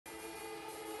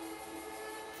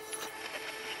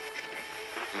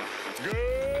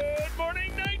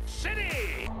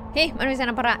Hey, my name is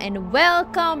JennaPara and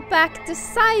welcome back to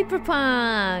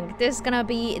Cyberpunk! This is gonna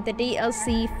be the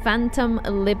DLC Phantom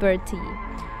Liberty.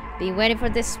 Be waiting for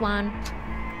this one.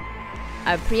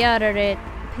 I pre-ordered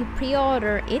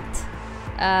it.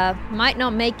 Might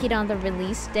not make it on the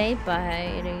release date, but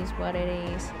it is what it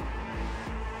is.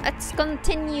 Let's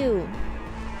continue.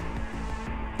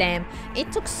 Damn, it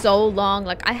took so long.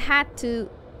 Like, I had to...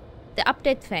 The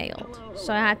update failed.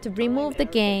 So I had to remove the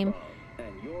game,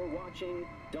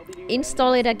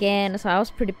 install it again. So I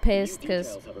was pretty pissed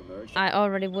because I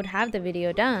already would have the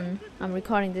video done. I'm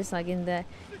recording this like in the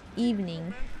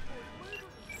evening.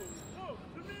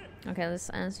 Okay, let's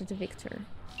answer to Victor.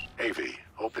 Hey V,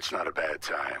 hope it's not a bad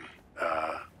time.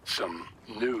 Some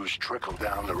news trickled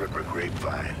down the Ripper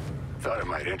grapevine. Thought it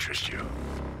might interest you.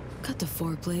 Cut the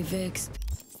foreplay, Vix.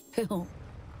 Phil.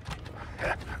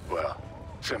 Well,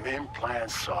 some in-plan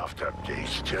soft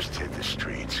updates just hit the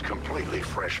streets. Completely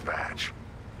fresh batch.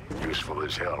 Useful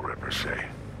as hell, Ripper say.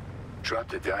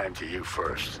 Dropped a dime to you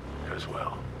first, because,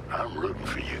 well, I'm rooting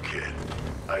for you, kid.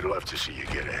 I'd love to see you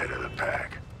get ahead of the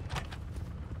pack.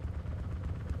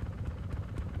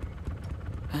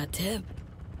 Hot tip.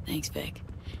 Thanks, Vic.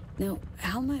 Now,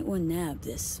 how might one nab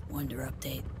this Wonder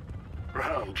update?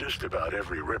 From just about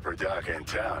every Ripper dock in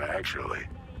town, actually.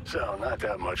 So, not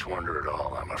that much wonder at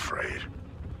all, I'm afraid.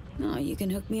 No, you can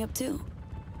hook me up too.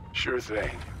 Sure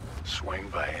thing. Swing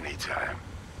by any time.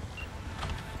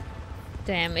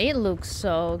 Damn, it looks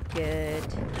so good.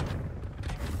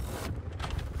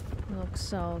 Looks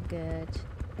so good.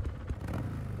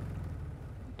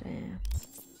 Damn.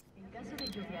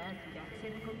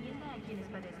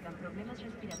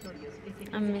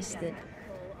 I missed it.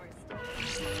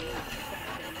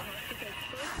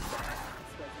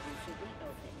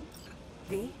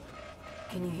 V?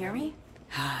 Can you hear me?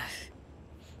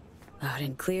 Loud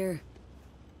and clear.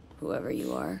 Whoever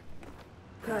you are.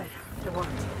 Good. It worked.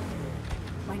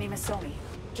 My name is Somi.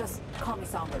 Just call me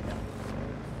Songbird,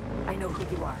 though. I know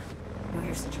who you are. Know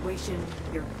your situation,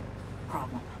 your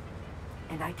problem.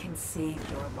 And I can save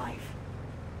your life.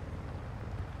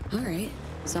 Alright,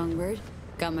 Songbird.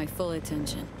 Got my full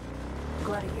attention.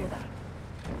 Glad to hear that.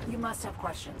 You must have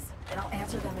questions, and I'll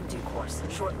answer them in due course,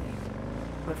 shortly.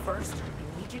 But first,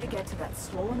 I need you to get to that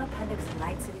swollen appendix in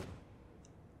Night City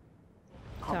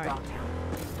called Dogtown.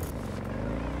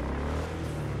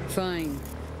 Fine.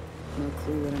 No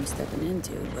clue what I'm stepping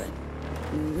into, but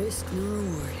no risk, no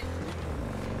reward.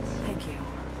 Thank you.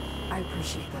 I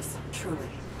appreciate this, truly.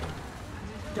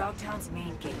 Dogtown's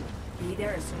main gate. Be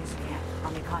there as soon as you can.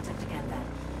 I'll make contact again then.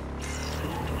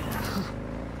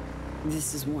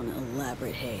 This is one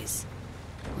elaborate haze.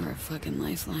 Or a fucking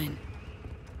lifeline.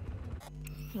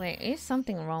 Wait, is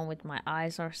something wrong with my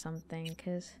eyes or something?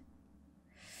 Cause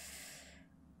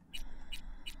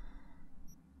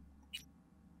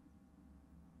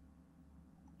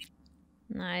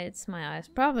nah, it's my eyes.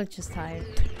 Probably just tired.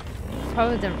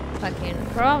 Probably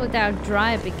they're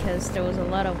dry because there was a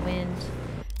lot of wind.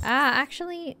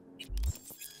 Actually.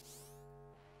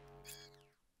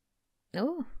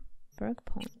 Oh, perk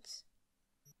points.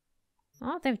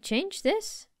 Oh, they've changed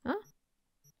this? Huh?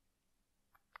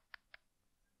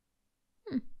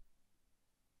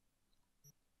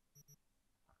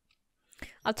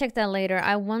 I'll check that later.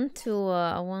 I want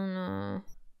to,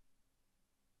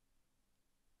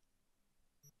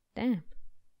 damn.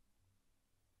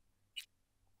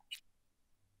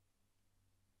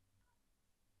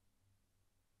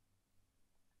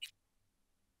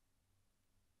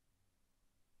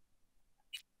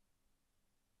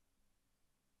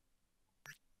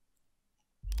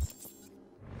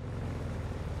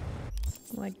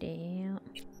 What the hell?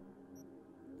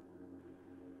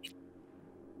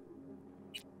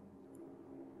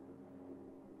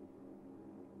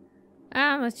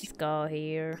 Let's just go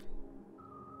here.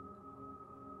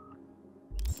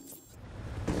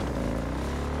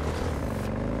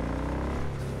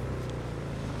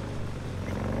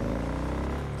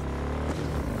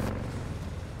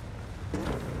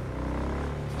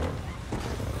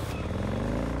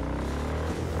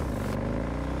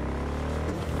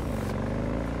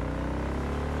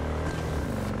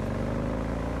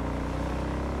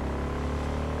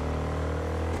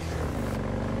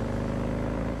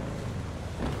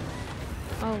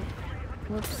 Oh,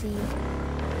 whoopsie.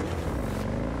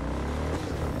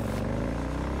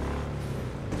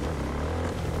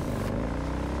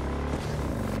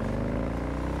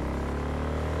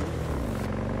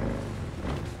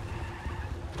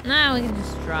 Now we can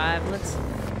just drive.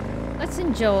 Let's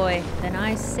enjoy the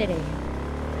nice city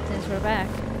since we're back.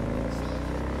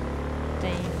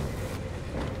 Dang.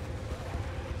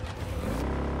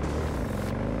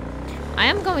 I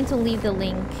am going to leave the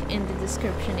link in the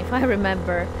description if I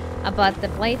remember about the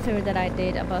playthrough that I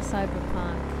did about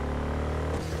Cyberpunk.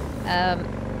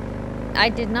 I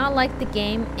did not like the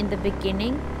game in the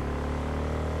beginning.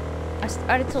 I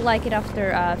started to like it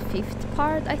after 5th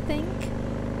part, I think.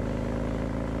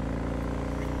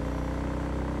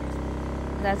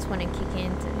 That's when it kicked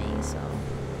into me, so.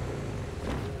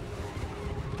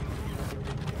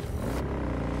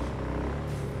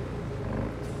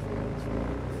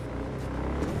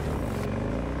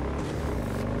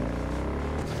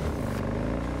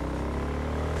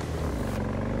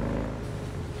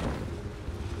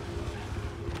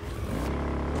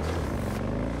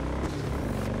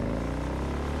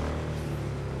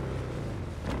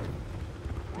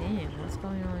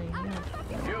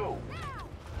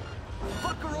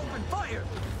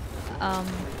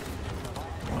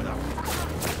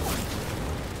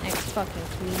 Fucking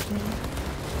please me.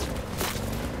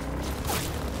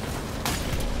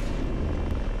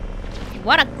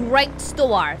 What a great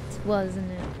start,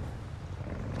 wasn't it?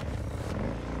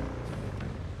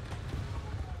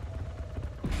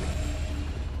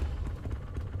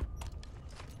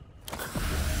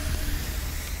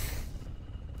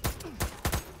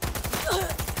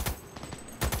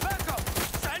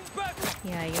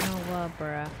 Yeah, you know what,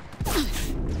 bruh.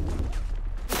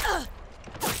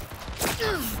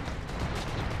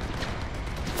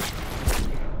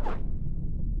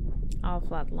 I'll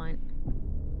flatline.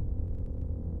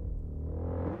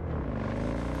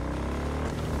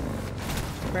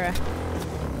 Bruh.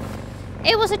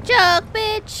 It was a joke,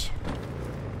 bitch!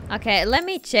 Okay, let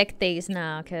me check these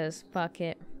now, cause fuck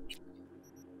it.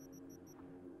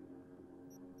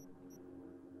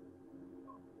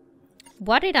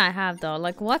 What did I have though?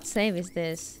 Like, what save is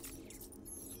this?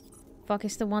 Fuck,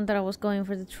 it's the one that I was going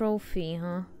for the trophy,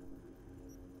 huh?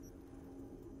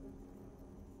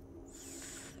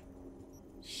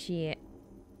 Shit.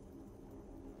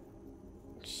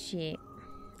 Shit.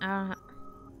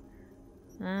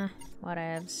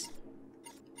 Whatevs.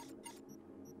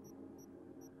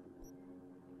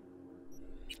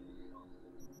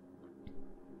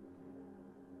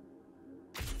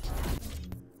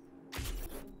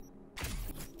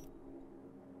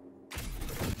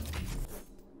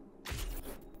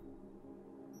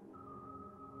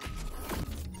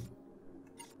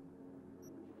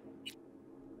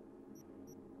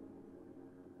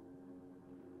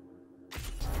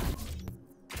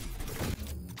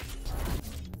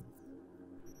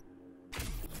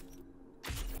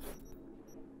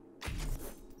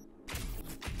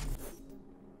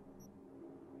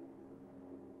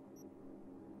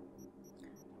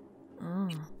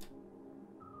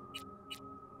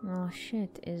 Oh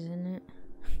shit, isn't it?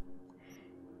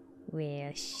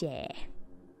 Well, shit.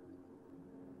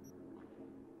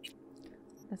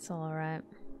 That's alright.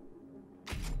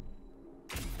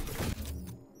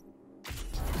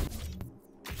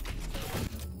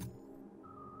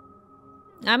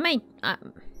 I might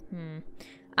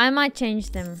change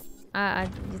them. It's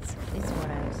what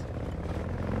else.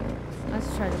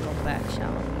 Let's try to go back,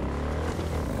 shall we?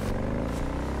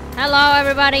 Hello,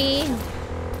 everybody.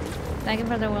 Thank you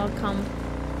for the welcome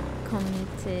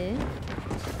committee.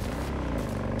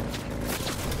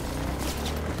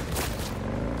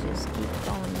 Just keep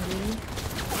going, dude.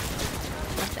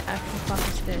 What the actual fuck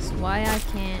is this? Why I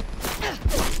can't?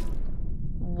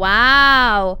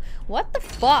 Wow! What the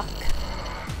fuck?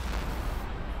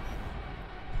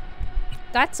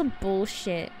 That's some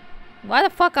bullshit. Why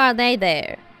the fuck are they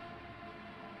there?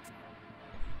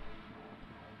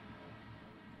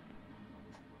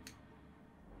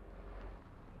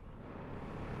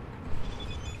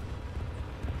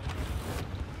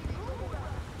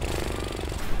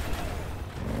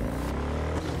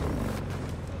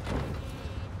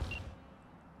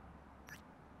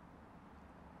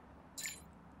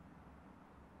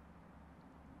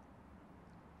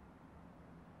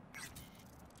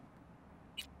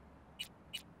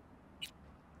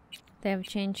 They have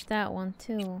changed that one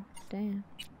too. Damn.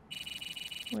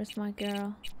 Where's my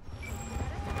girl?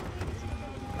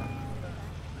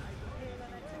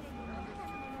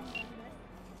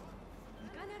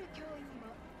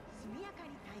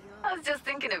 I was just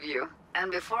thinking of you.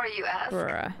 And before you asked,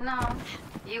 Bruh. no,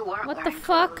 you weren't. What the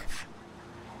fuck? Clothes.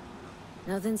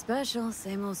 Nothing special,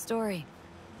 same old story.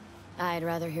 I'd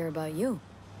rather hear about you.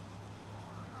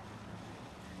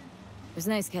 It was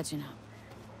nice catching up.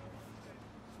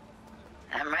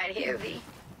 I'm right here, V.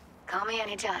 Call me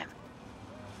anytime.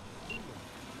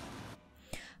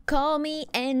 Call me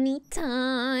anytime.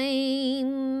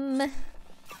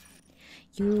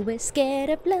 You were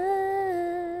scared of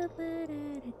love.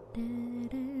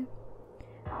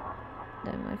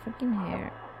 Then my freaking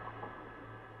hair.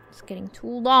 It's getting too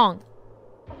long.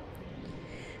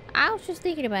 I was just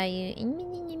thinking about you.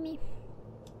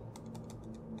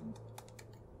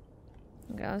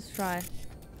 Okay, let's try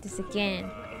this again.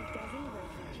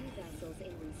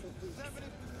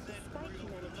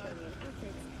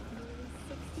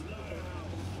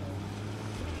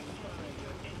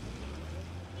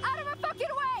 Out of our fucking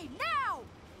way, now!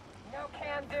 No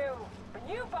can do, but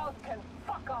you both can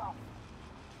fuck off.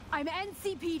 I'm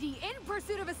NCPD in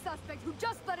pursuit of a suspect who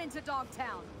just fled into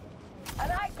Dogtown.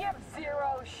 And I give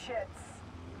zero shits.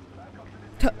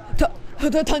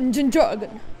 The Dungeon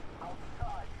Dragon.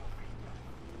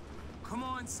 Come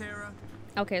on, Sarah.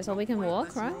 Okay, so we can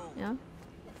walk, right? Yeah.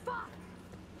 Fuck!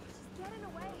 She's getting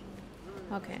away.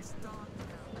 Okay.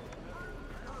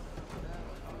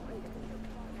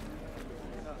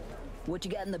 What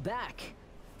you got in the back?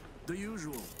 The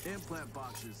usual. Implant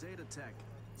boxes, Zeta Tech.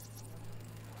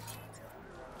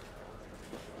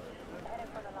 Headed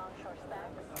for the Longshore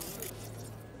Stacks.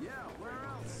 Yeah, where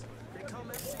else? They come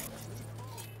at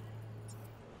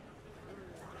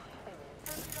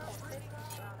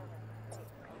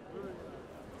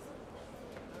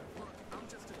I'm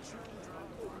just a chill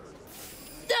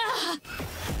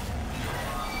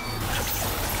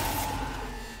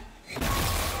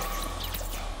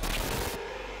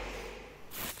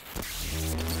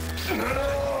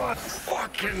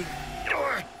Fucking...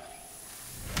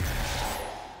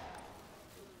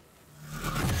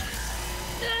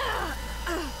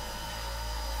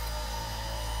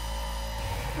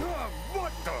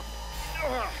 What the...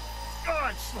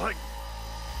 it's like...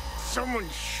 someone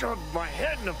shoved my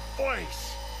head in a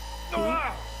place.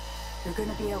 You're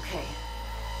gonna be okay.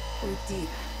 Breathe deep.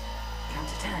 Count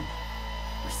to 10.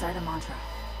 Recite a mantra.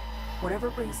 Whatever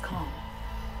brings calm.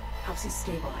 Helps you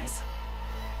stabilize.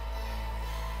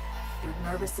 Your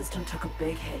nervous system took a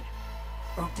big hit.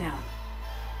 Broke down.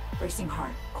 Racing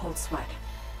heart, cold sweat.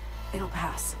 It'll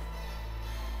pass.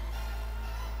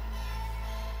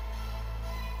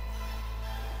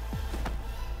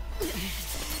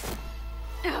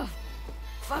 Oh,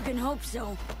 fucking hope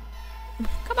so.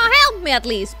 Come on, help me at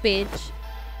least, bitch.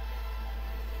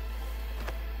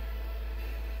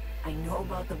 I know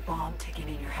about the bomb ticking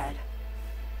in your head.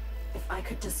 If I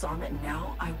could disarm it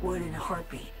now, I would in a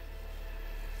heartbeat.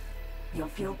 You'll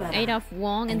feel better. Adolf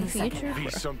Wong in the any second future? now. V,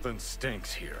 something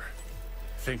stinks here.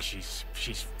 Think she's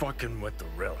fucking with the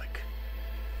relic.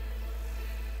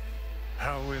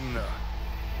 How in the...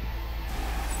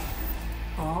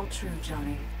 All true,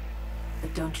 Johnny.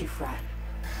 But don't you fret.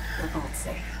 We're both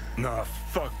safe. Nah,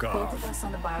 fuck Both of off. us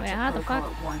on the Wait, how biotech the protocol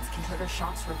fuck? at once can trigger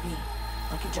shocks for V,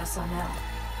 like you just saw now.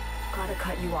 Gotta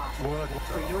cut you off. What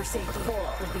For the... your safety,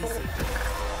 for V's safety.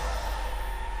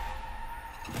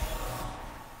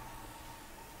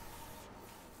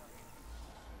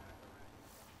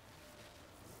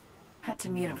 Had to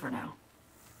mute him for now.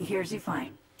 He hears you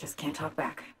fine, just can't talk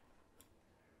back.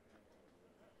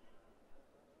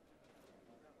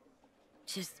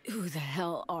 Just who the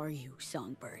hell are you,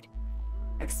 Songbird?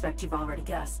 Expect you've already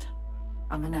guessed.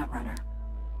 I'm a Netrunner.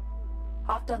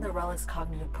 Hopped on the Relic's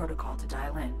cognitive protocol to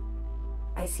dial in.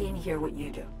 I see and hear what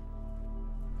you do.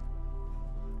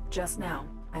 Just now,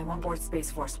 I'm on board Space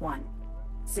Force One,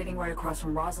 sitting right across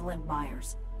from Rosalind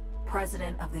Myers,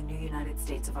 President of the new United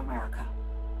States of America.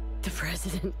 The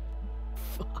president?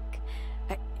 Fuck.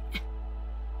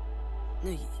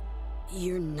 No,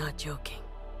 you're not joking.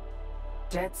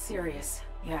 Dead serious,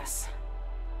 yes.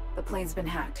 The plane's been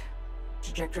hacked.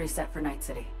 Trajectory set for Night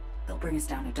City. They'll bring us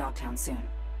down to Dogtown soon.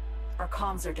 Our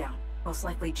comms are down, most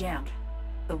likely jammed.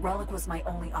 The Relic was my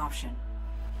only option.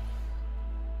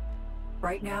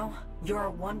 Right now, you're our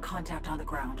one contact on the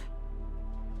ground.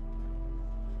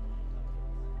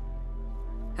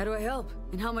 How do I help?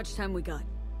 And how much time we got?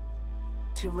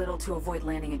 Too little to avoid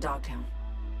landing in Dogtown.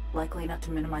 Likely enough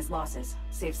to minimize losses,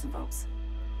 save some folks.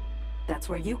 That's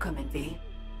where you come in, V.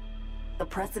 The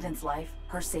President's life,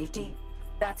 her safety,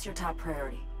 that's your top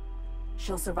priority.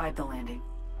 She'll survive the landing.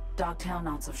 Dogtown,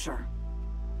 not so sure.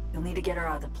 You'll need to get her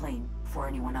out of the plane before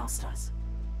anyone else does.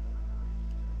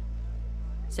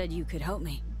 Said you could help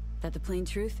me. That the plain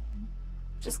truth?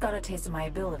 Just got a taste of my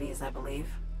abilities, I believe.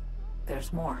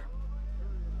 There's more.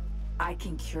 I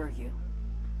can cure you.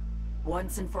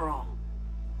 Once and for all.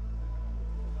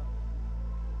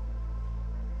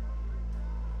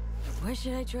 Why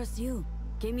should I trust you?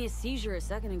 Gave me a seizure a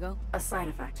second ago. A side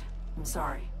effect. I'm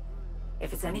sorry.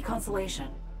 If it's any consolation,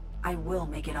 I will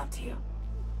make it up to you.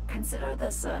 Consider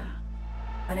this,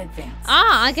 an advance.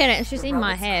 Ah, I get it. She's The in my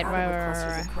Relic's head. crowded with Right.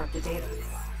 clusters of corrupted data.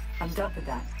 I'm done with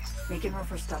that. Making room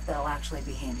for stuff that'll actually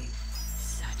be handy.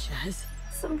 Such as?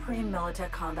 Some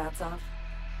pre-Militech combat stuff.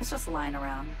 It's just lying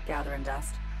around, gathering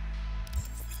dust.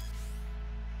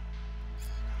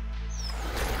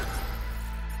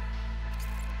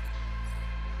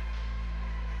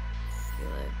 Feel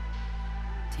it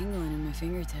tingling in my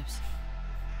fingertips.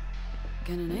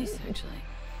 Kinda nice, actually.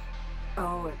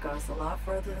 Oh, it goes a lot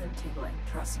further than tingling,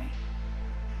 trust me.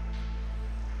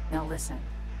 Now listen,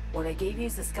 what I gave you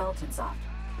is the skeleton soft,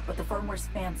 but the firmware's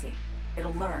fancy.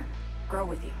 It'll learn, grow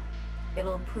with you.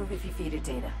 It'll improve if you feed it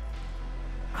data.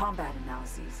 Combat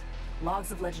analyses,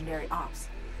 logs of legendary ops.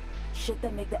 Shit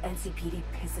that make the NCPD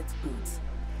piss its boots.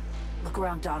 Look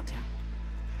around Dogtown.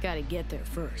 Gotta get there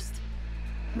first.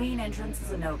 Main entrance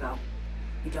is a no-go.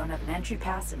 You don't have an entry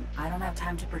pass, and I don't have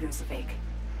time to produce a fake.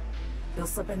 You'll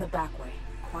slip in the back way,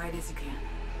 quiet as you can.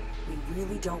 We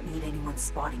really don't need anyone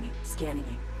spotting you, scanning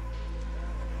you.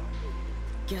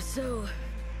 Guess so.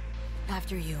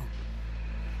 After you.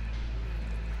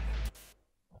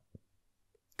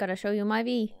 Gotta show you my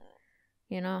V.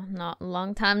 You know, not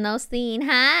long time no seen.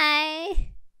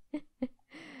 Hi.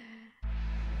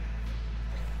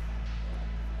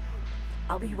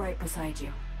 I'll be right beside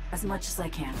you, as much as I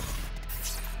can.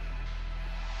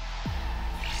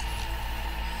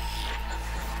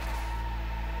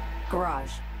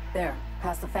 Garage. There,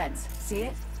 past the fence. See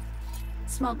it?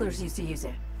 Smugglers used to use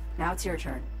it. Now it's your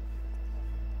turn.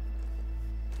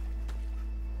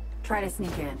 Try to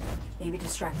sneak in. Maybe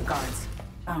distract the guards.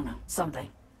 I don't know, something.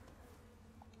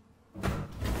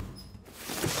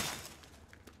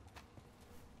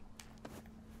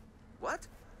 What?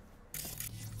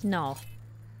 No.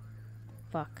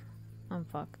 Fuck. I'm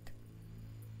fucked.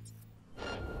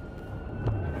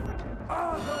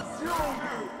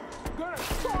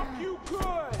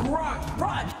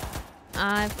 Run!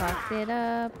 I fucked it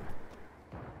up.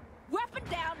 Weapon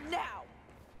down now!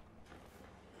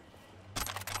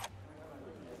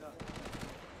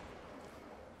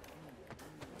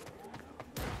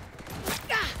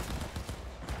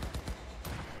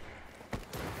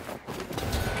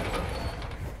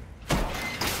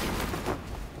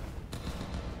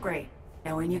 Great.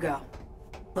 Now in you go.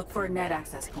 Look for a net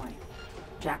access point.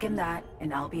 Jack in that,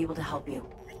 and I'll be able to help you.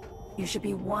 You should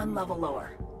be one level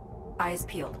lower. Eyes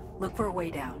peeled. Look for a way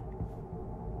down.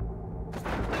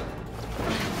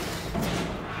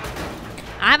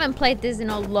 I haven't played this in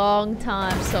a long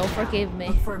time, so forgive me.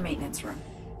 Look for a maintenance room.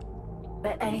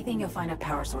 Bet anything you'll find a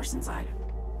power source inside.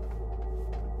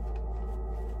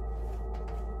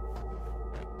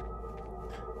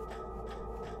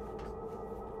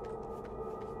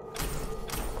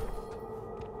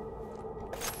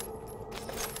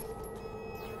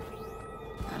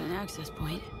 Got an access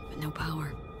point, but no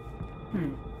power.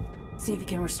 See if you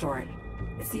can restore it.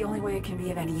 It's the only way it can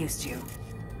be of any use to you.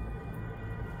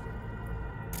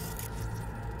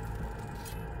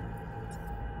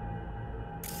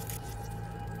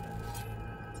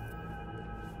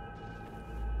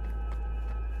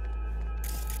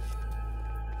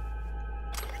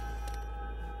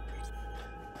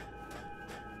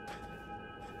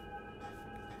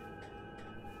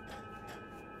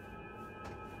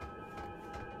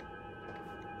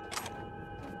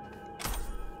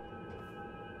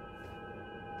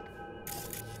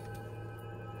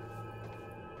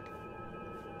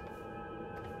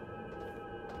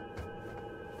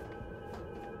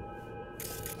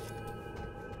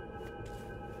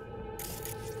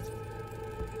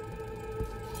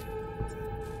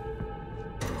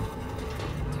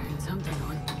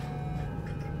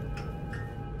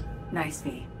 Nice,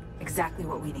 V. Exactly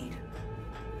what we need.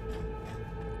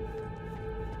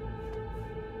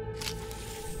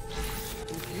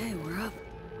 Okay, we're up.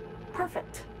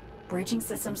 Perfect. Bridging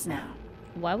systems now.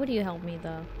 Why would you help me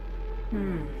though?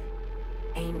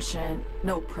 Ancient,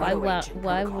 no Why proto-ancient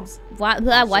protocols. why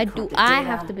Actually do corrupted I data.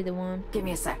 have to be the one? Give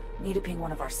me a sec. Need to ping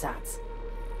one of our SATs.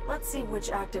 Let's see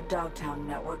which active Dogtown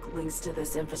network links to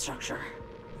this infrastructure.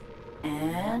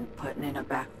 And putting in a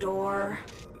back door.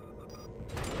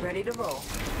 Ready to roll.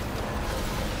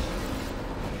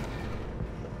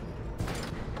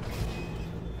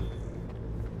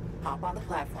 Hop on the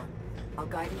platform. I'll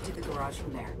guide you to the garage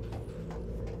from there.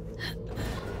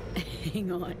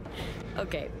 Hang on.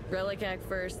 Okay, relic hack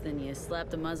first, then you slap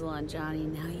the muzzle on Johnny,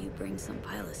 now you bring some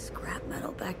pile of scrap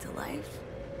metal back to life?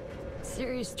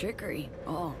 Serious trickery.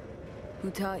 Oh,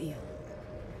 who taught you?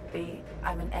 B,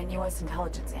 I'm an NUS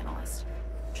intelligence analyst.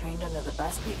 Trained under the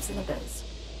best peeps in the biz.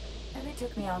 And they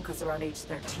took me on because around age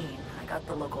 13, I got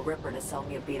the local Ripper to sell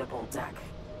me a beat-up old deck.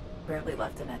 Barely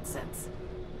left in it since.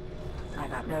 I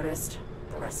got noticed.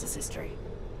 The rest is history.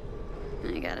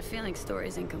 I got a feeling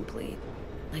story's incomplete.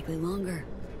 Likely longer,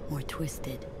 more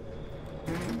twisted.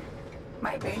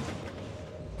 Might be.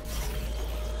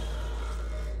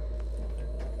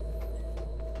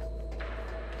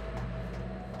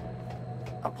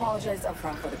 apologize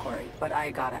upfront for the query, but I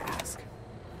gotta ask.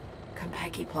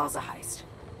 Compeki Plaza heist.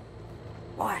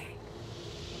 Why?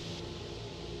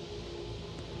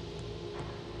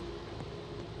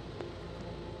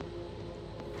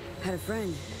 Had a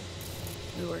friend.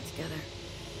 We worked together.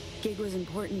 Gig was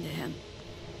important to him.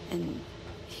 And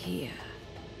he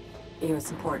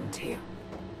was important to you.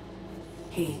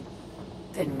 He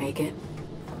didn't make it.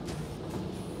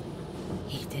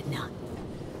 He did not.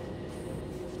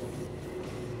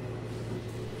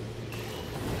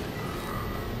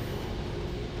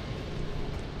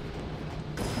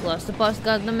 Plus the boss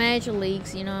got the major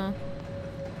leagues, you know.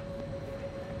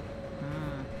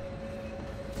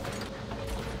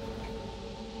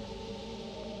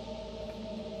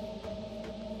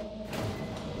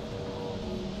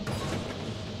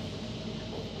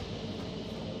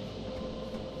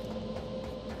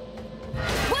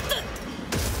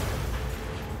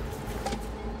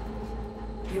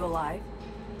 You alive?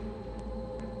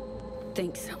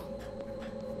 Think so.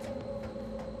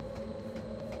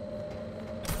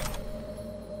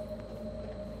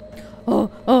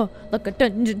 Oh, like a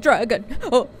dungeon dragon.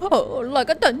 Oh, like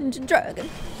a dungeon dragon.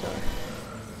 Sorry.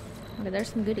 Okay, there's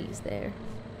some goodies there.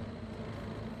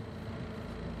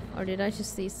 Or did I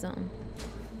just see some?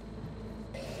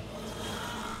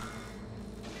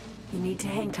 You need to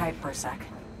hang tight for a sec.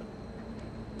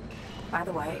 By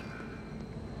the way,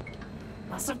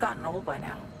 must have gotten old by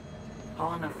now.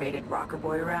 Hauling a faded rocker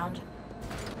boy around.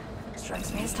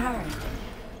 Strikes me as tiring.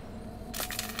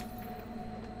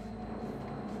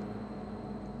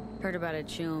 Heard about a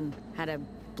chum. Had a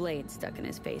blade stuck in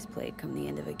his faceplate come the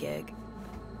end of a gig.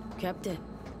 Kept it.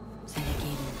 Said it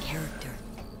gave him character.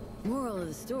 Moral of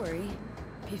the story,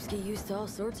 peeps get used to all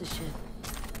sorts of shit.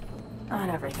 Not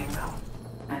everything, though.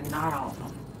 And not all of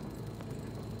them.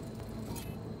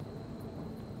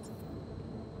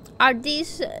 Are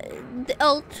these the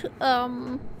old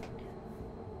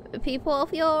people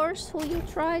of yours who you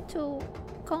try to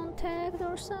contact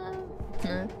or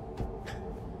something?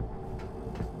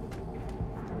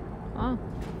 Oh.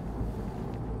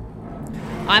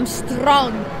 I'm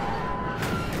strong.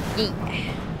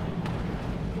 Yeah.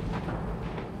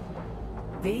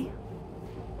 V,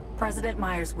 President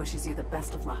Myers wishes you the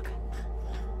best of luck.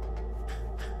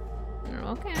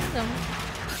 Okay, random.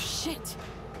 Oh, shit.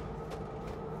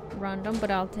 Random,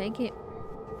 but I'll take it.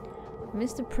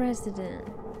 Mr. President.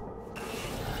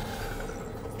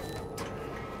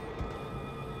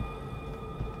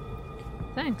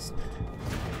 Thanks.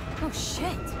 Oh,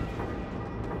 shit.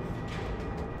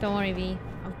 Don't worry, V.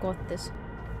 I've got this.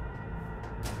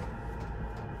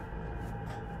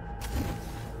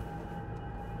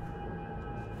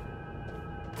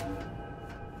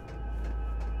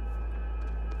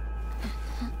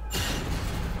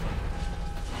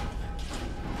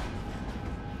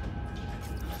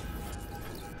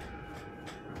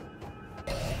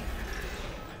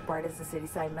 Bright as the city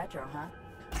side metro, huh?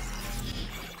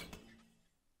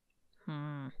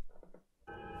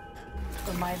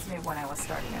 Reminds me of when I was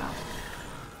starting out.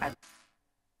 I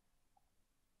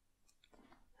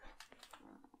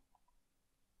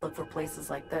look for places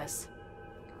like this.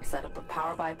 Set up a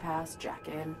power bypass, jack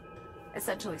in,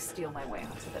 essentially steal my way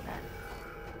onto the net.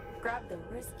 Grab the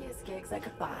riskiest gigs I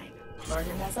could find,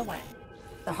 learning as I went.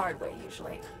 The hard way,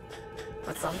 usually.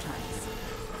 But sometimes,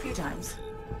 a few times,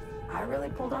 I really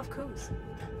pulled off coups.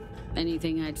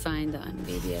 Anything I'd find on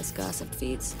BBS gossip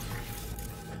feeds?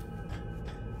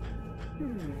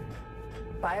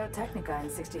 Biotechnica in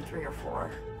 63 or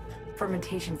 4.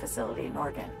 Fermentation facility in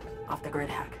Oregon, off the grid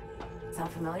hack.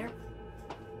 Sound familiar?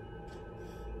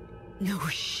 No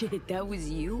shit, that was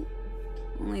you?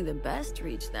 Only the best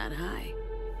reach that high.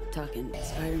 Talking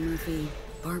Spider Murphy,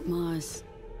 Bart Moss,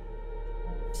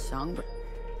 Songbird.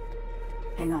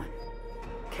 Hang on.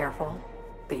 Careful.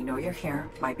 They know you're here,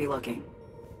 might be looking.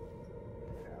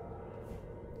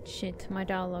 Shit, my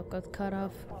dialogue got cut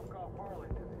off.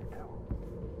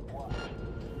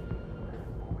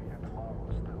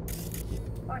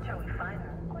 Watch how we find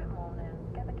them. Quick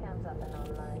moment. Get the cams up and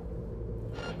online.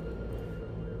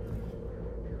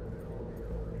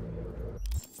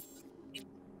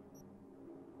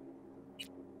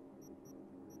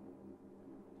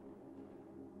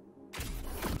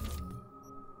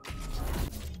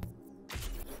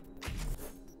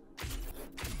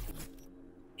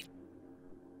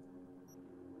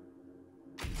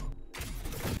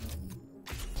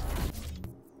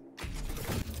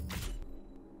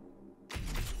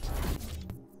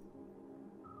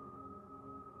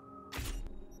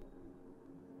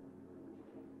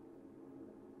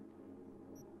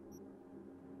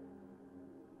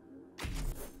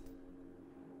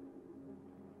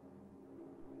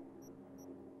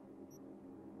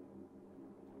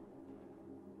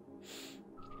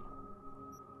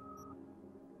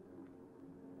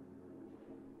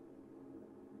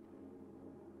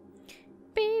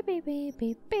 beep,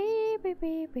 beep, beep, beep,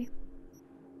 beep, beep.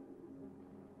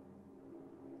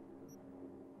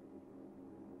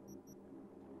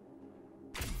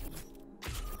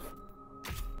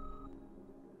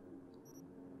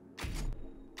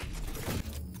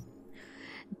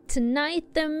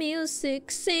 Tonight the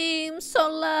music seems so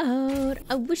loud.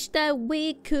 I wish that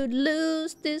we could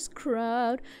lose this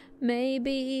crowd.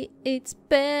 Maybe it's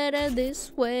better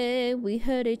this way. We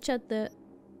hurt each other.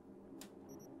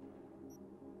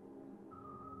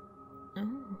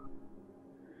 Oh.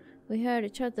 We hurt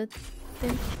each other.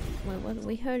 Wait, what?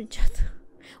 We hurt each other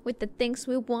with the things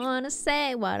we wanna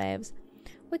say. Whatevs.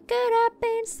 We could have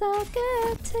been so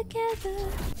good together.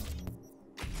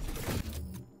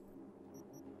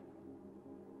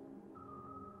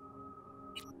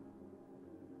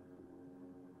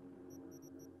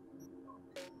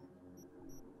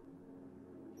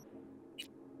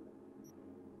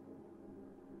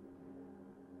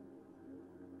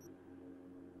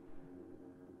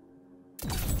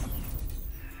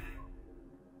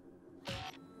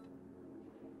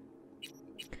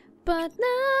 But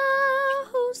now,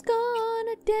 who's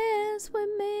gonna dance with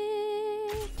me?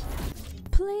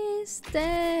 Please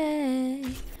stay,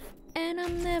 and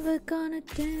I'm never gonna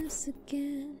dance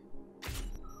again.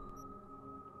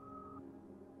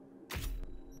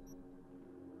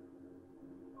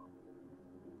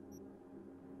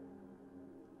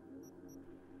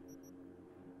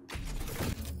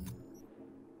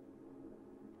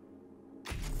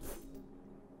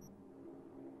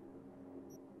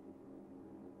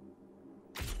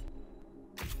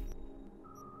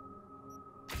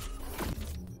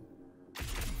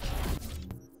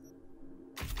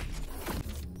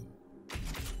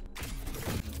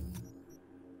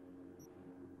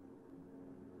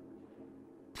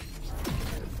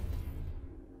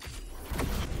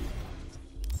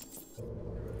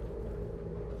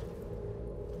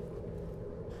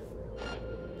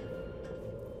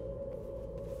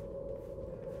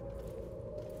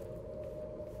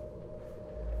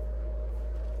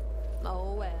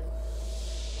 Oh well.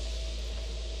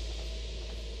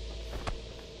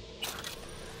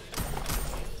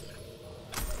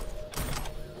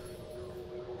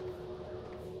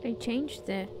 They changed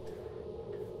the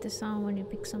sound when you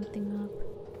pick something up.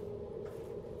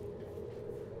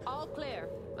 All clear,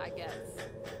 I guess.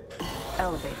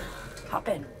 Elevator. Hop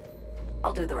in.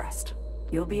 I'll do the rest.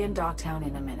 You'll be in Dogtown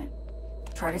in a minute.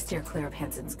 Try to steer clear of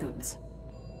Hansen's goons.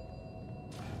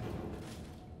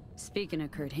 Speaking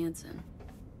of Kurt Hansen,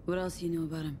 what else do you know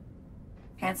about him?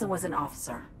 Hansen was an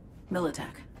officer.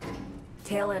 Militech.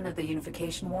 Tail end of the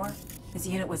Unification War, his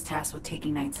unit was tasked with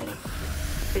taking Night City.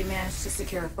 They managed to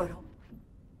secure a foothold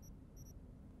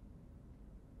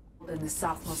in the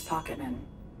southmost pocket and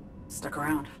stuck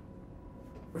around.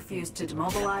 Refused to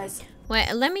demobilize.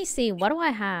 Wait, let me see. What do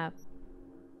I have?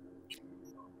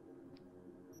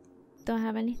 Don't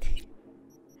have anything.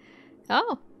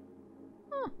 Oh.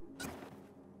 Huh.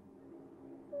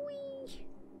 Whee.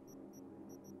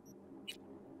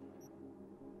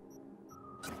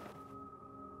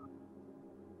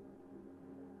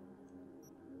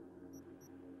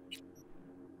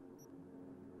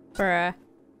 Bruh.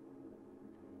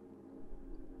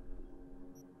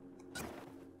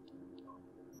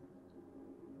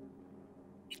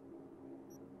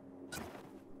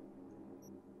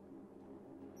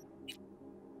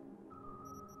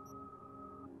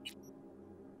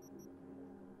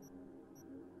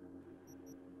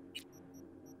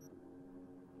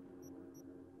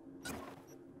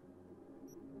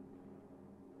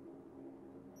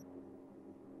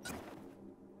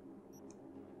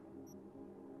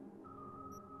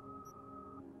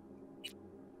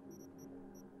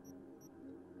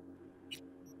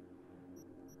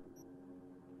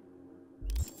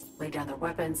 Laid down their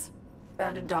weapons,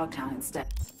 abandoned Dogtown instead.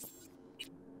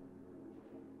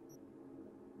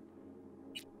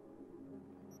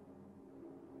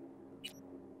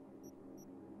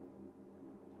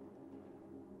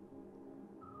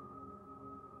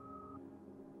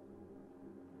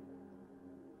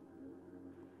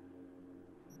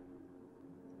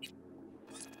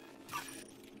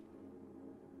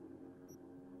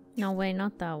 No way,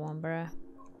 not that one, bruh.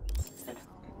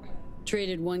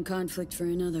 Traded one conflict for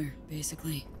another,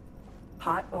 basically.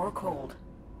 Hot or cold,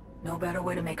 no better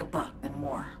way to make a buck than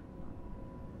war.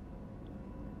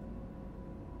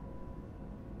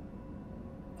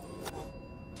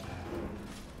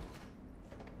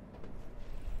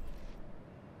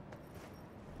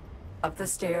 Up the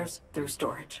stairs, through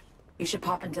storage. You should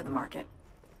pop into the market.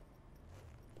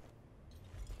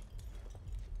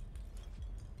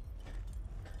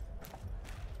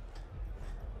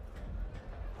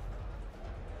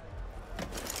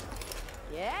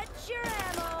 Get your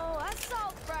ammo,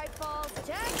 assault rifles,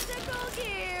 tactical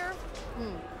gear.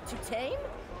 Too tame?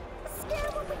 Scare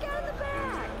what we got in the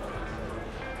back.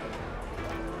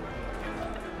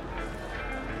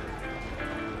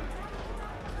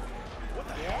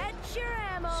 Get your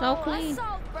ammo, So clean.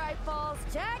 assault rifles,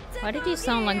 tactical Why did you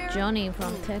sound like gear. Johnny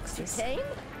from Texas? Tame?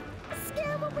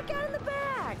 Scare what we got in the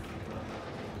back.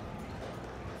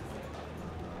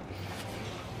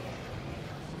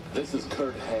 This is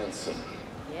Kurt Hansen.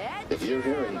 Get If you're your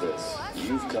hearing ammo, this,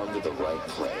 you've come to the right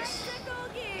place.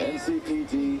 tactical gear.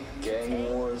 NCPD, gang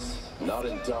wars, not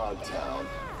in Dogtown.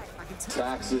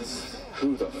 Taxes,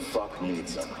 who the fuck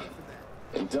needs them?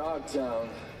 In Dogtown,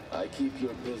 I keep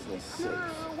your business safe.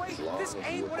 Wait, as long this as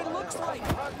ain't you what it abide looks by like.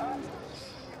 my rules.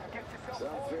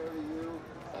 Sound fair to you?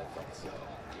 I thought so.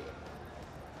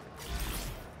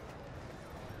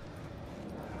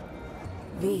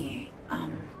 Good. V,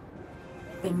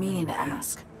 been meaning to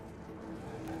ask.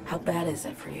 How bad is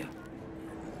it for you?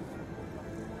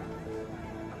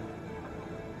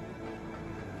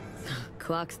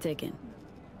 Clock's ticking.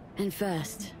 And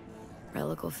fast.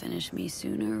 Relic will finish me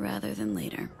sooner rather than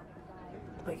later.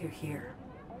 But you're here.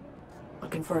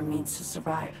 Looking for a means to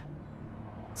survive.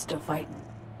 Still fighting.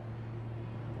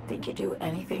 Think you'd do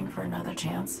anything for another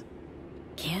chance?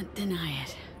 Can't deny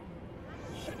it.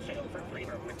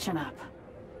 Chin up.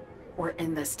 We're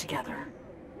in this together.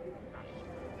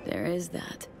 There is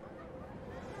that.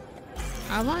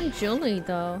 I want Julie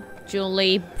though.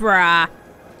 Julie, bruh.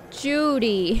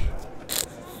 Judy.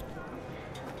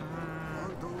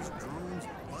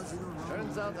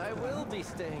 Turns out I will be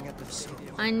staying at the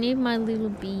stadium. I need my little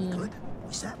bean. Good.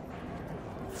 What's that?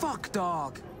 Fuck,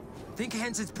 dog. Think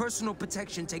Hansen's personal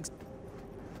protection takes.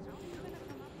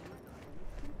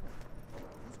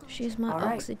 She's my All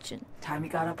right. oxygen. Time you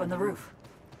got up on the roof.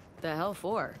 The hell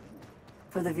for?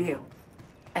 For the view.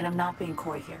 And I'm not being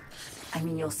coy here. I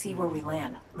mean, you'll see where we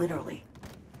land, literally.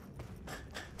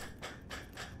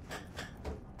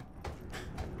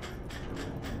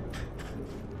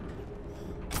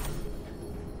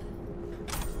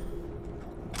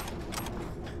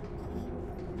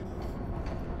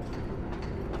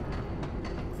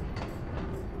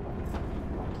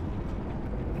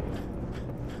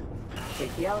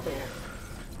 Take the elevator.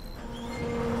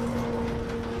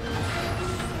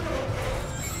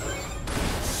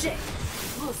 Shit!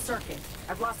 Little circuit.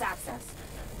 I've lost access.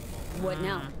 What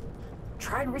now?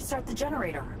 Try and restart the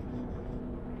generator.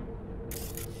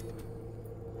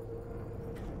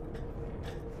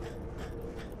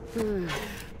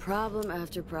 Problem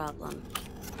after problem.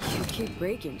 You keep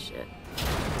breaking shit.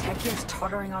 Tech is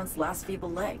tottering on its last feeble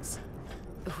legs.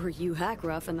 Or you hack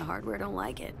rough and the hardware don't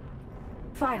like it.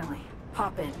 Finally,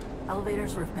 hop in.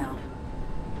 Elevator's roof-bound.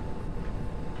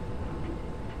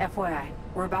 FYI,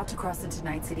 we're about to cross into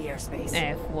Night City airspace.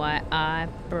 FYI,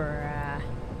 bruh.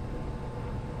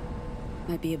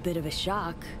 Might be a bit of a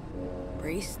shock.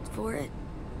 Braced for it.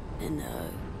 And,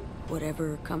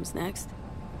 whatever comes next.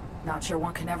 Not sure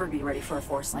one can ever be ready for a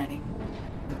forced landing.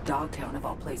 Dogtown of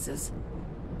all places.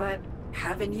 But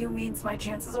having you means my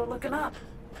chances are looking up.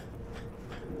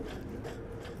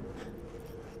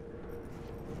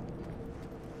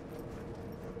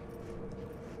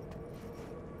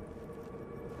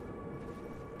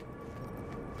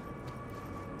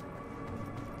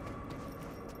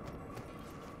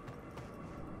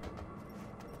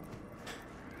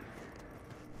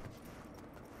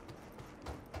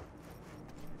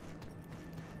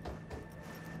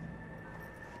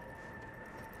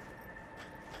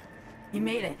 You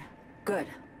made it. Good.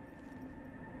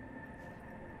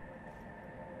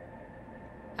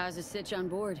 How's the sitch on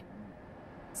board?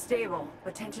 Stable,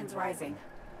 but tension's rising.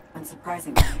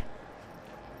 Unsurprisingly.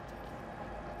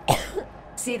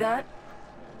 See that?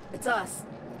 It's us.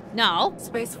 No,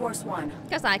 Space Force 1.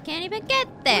 because I can't even get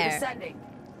We're there. descending.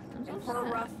 In for a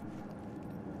rough...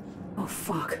 Oh,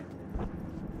 fuck.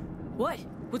 What?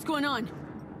 What's going on?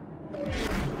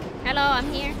 Hello,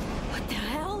 I'm here. What the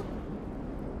hell?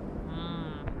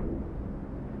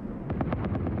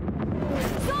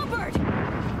 Songbird!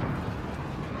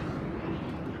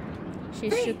 She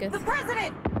shook it. The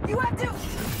president! You have to...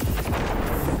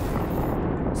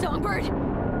 Songbird!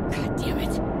 God damn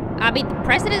it. I mean, the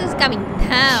president is coming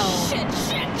down. Shit!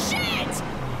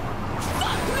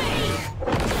 Fuck me!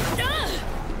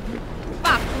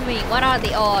 Fuck me. What are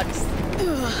the odds?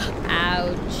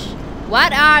 Ouch.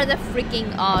 What are the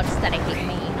freaking odds that it hit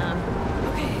me?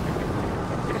 Okay.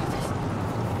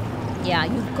 Yeah,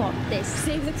 you got this.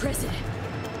 Save the president.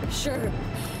 Sure.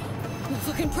 No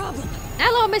fucking problem.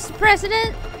 Hello, Mr.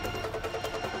 President.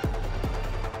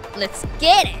 Let's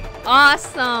get it.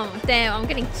 Awesome. Damn, I'm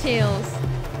getting chills.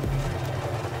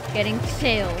 Getting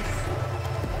chills.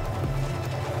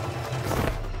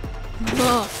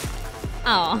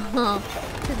 Oh,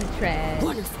 this is trash.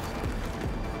 Wonderful.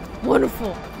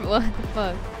 Wonderful. What the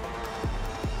fuck?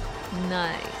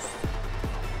 Nice.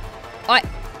 Alright,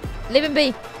 leave him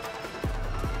be.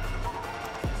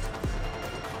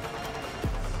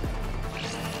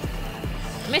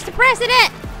 Mr.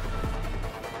 President!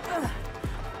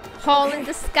 Hole in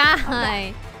the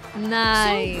sky.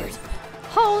 Nice.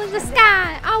 Hole in the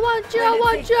sky. I want you, I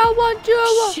want you, I want you, I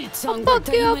want you. Shit, Songbird,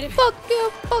 Fuck you, fuck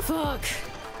you, fuck. Fuck.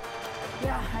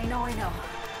 Yeah, I know.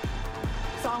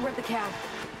 Songbird the cab.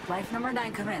 Life number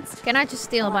 9 commenced. Can I just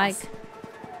steal a bike?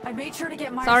 I made sure to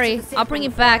get Myers Sorry, to the safe I'll bring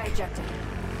room it before I back. ejected.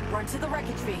 Run to the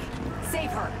wreckage V.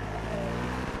 Save her.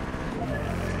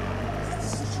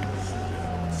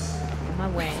 On my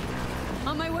way.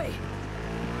 On my way.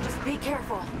 Just be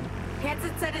careful.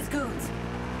 Hansen said his goons.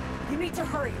 You need to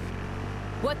hurry.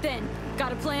 What then?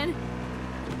 Got a plan?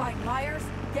 Find Myers,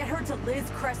 get her to Liz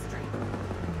Crest Street.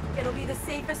 It'll be the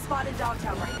safest spot in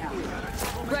Dogtown right now.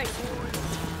 Right.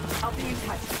 I'll be in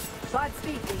touch.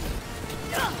 Godspeed, Lee.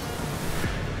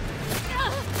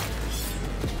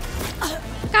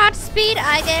 Godspeed,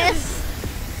 I guess.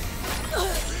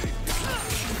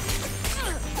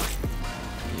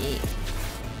 Yeah.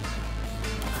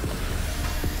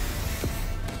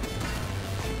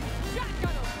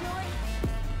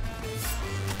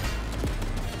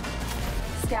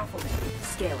 Scaffolding.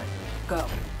 Scale it. Go.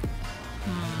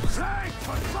 Thank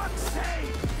for fuck's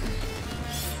sake!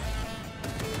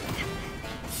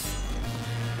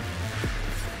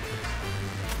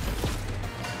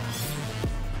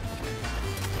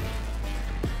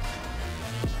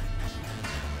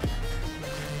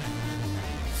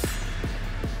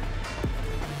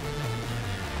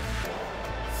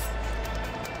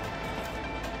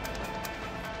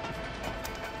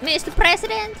 Mr.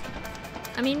 President?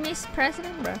 I mean, Miss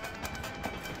President, bro.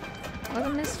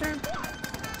 Wasn't Mr.?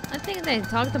 I think they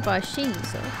talked about she,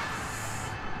 so.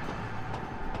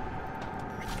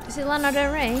 Is it Lana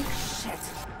Del Rey? Shit.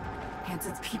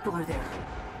 Hansen's people are there.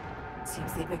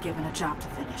 Seems they've been given a job to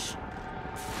finish.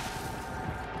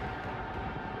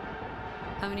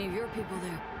 How many of your people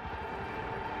there?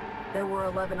 There were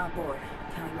 11 on board,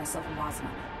 counting myself and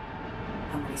Wasman.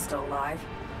 How many still alive?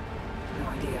 No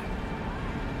idea.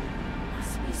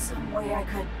 Must be some way I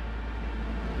could...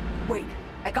 Wait,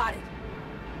 I got it!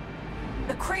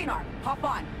 The crane arm! Hop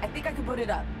on! I think I can put it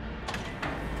up.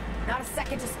 Not a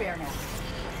second to spare now.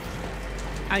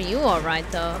 Are you alright,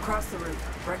 though? Across the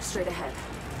roof, right straight ahead.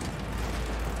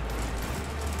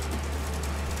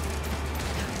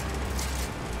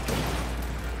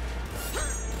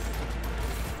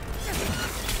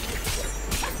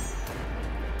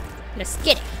 Let's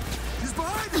get it. He's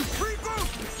behind us! Regroup!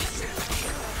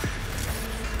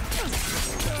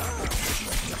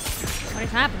 What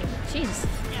is happening? Jeez.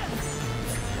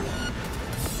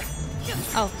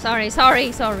 Oh, sorry.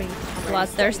 I'm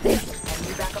bloodthirsty.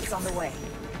 Enemy backup's on the way.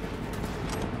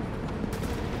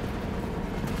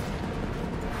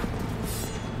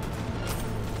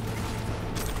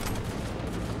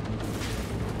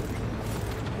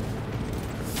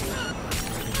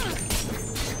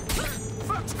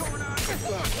 What's going on?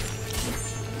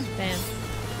 Damn.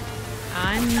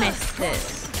 I missed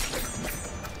this.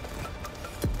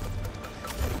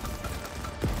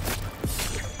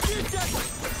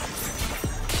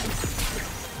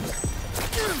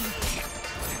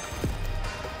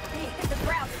 Hey, hit the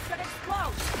ground. It's gonna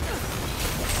explode.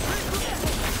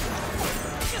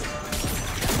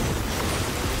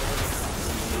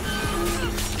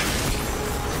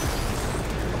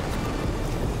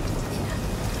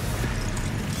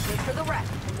 Wait for the wreck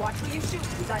and watch who you shoot.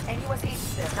 We got any US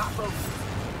agents there, not both.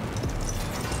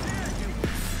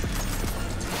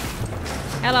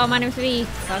 Hello, my name's V.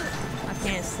 Fuck, I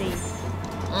can't see.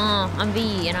 I'm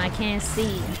V and I can't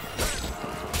see.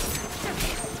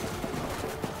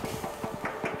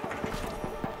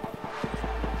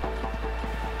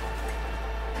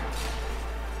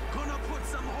 Gonna put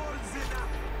some holes in her.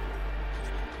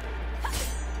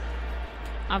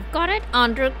 I've got it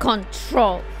under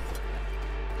control.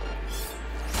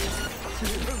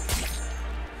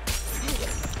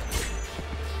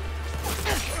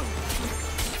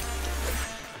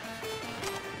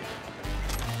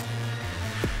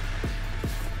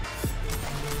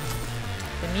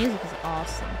 The music is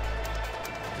awesome.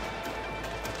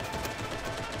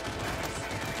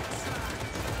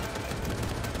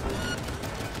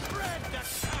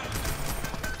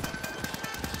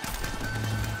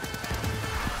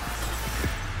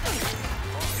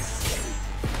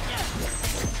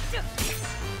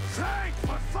 Thank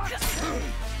for fuck's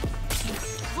sake!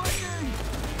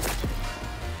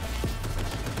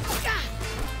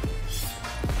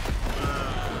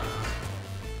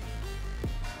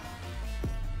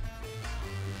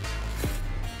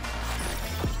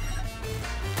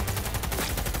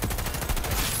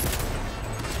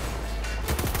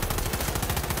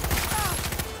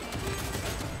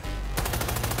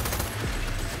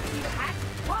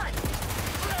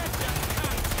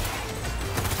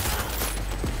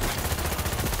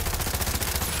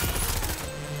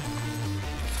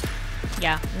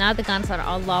 Yeah, now the guns are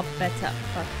a lot better,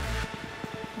 but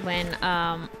when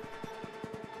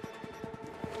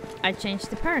I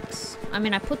changed the perks. I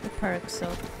mean, I put the perks,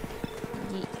 so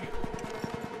yeah.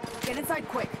 Get inside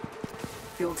quick.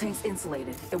 Fuel tank's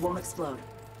insulated. It won't explode.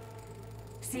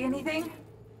 See anything?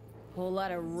 Whole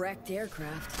lot of wrecked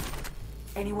aircraft.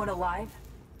 Anyone alive?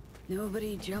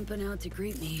 Nobody jumping out to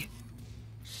greet me.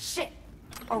 Shit!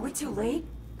 Are we too late?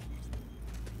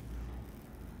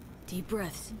 Deep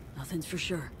breaths. Nothing's for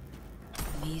sure.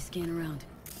 Let me scan around.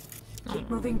 Keep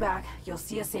moving back. You'll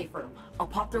see a safe room. I'll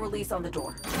pop the release on the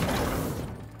door.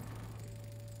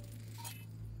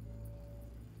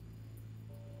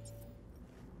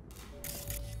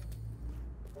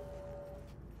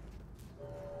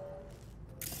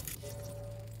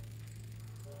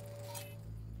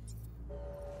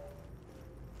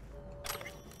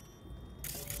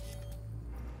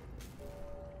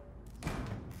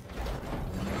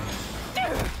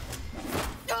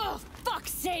 Oh,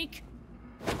 fuck's sake!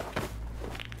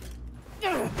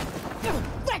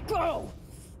 Let go!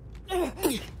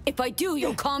 If I do,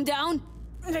 you'll calm down?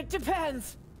 It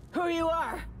depends who you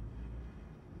are.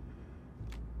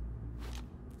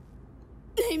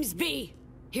 Name's B.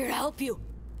 Here to help you.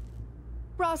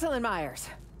 Rosalind Myers.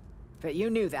 But you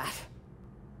knew that.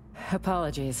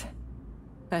 Apologies.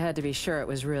 I had to be sure it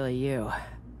was really you.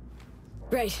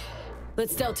 Right.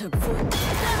 Let's Delta before...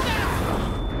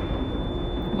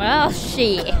 Well,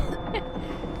 shit.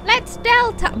 Let's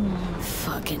Delta.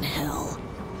 Fucking hell.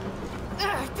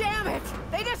 Damn it!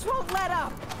 They just won't let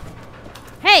up.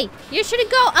 Hey, you should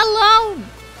go alone.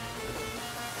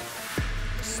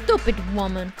 Stupid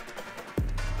woman.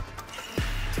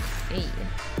 Hey.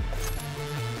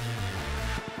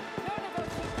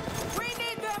 We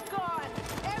need them gone.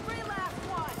 Every last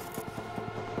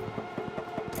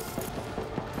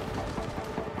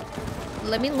one.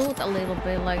 Let me loot a little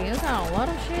bit. Like, you got a lot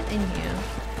of shit in here.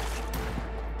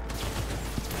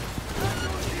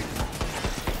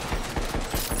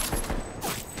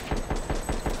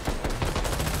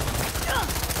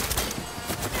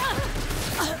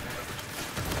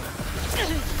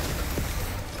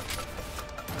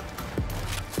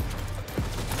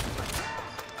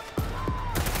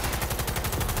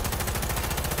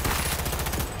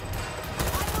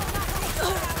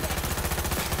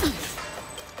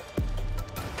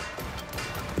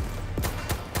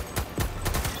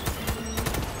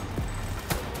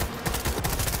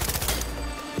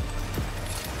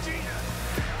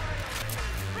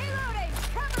 Reloading.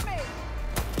 Cover me.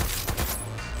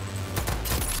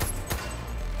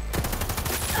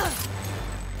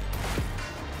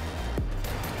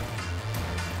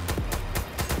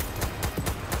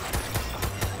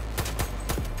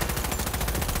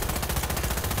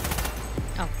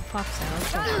 Oh, for fuck's sake.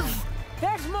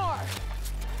 There's more.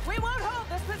 We won't hold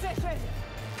this position.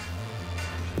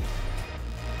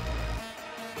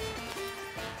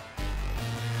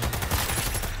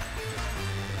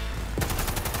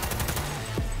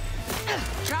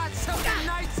 Got something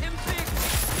nice and big.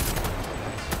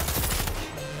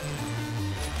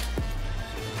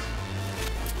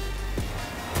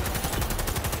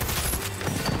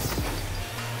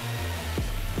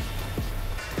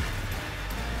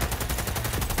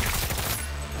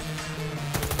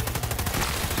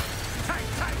 Tight,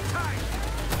 tight, tight.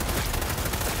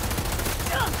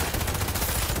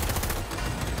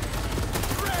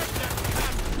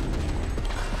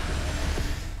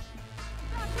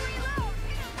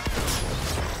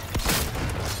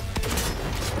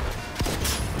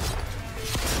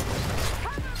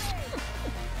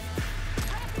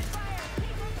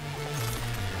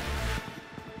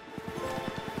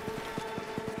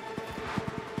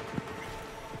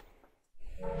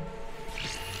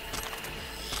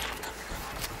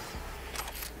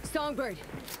 Songbird.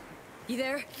 You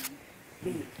there?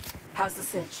 B, how's the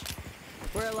cinch?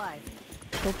 We're alive.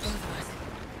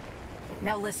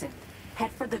 Now listen.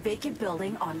 Head for the vacant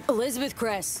building on... Elizabeth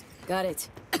Cress. Got it.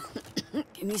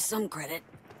 Give me some credit.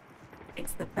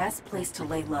 It's the best place to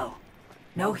lay low.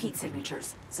 No heat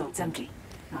signatures, so it's empty.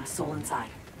 Not a soul inside.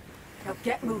 Now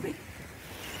get moving.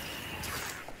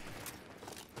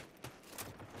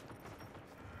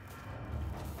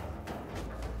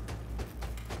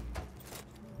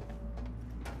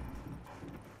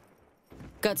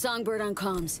 Got Songbird on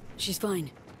comms. She's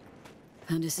fine.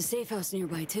 Found us a safe house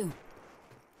nearby, too.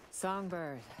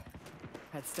 Songbird.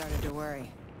 I'd started to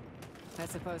worry. I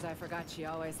suppose I forgot she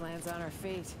always lands on her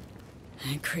feet.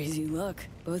 Crazy luck,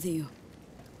 both of you.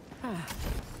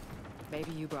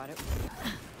 Maybe you brought it.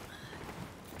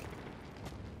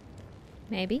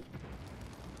 Maybe.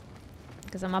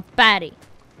 Because I'm a baddie.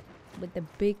 With the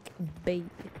big baby.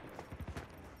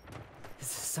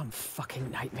 some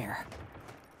fucking nightmare.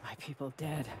 My people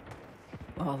dead.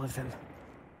 All of them.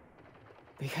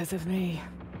 Because of me.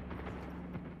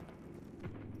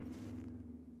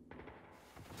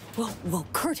 Whoa,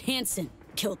 Kurt Hansen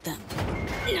killed them.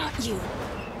 Not you.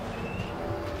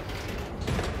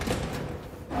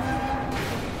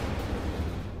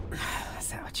 Is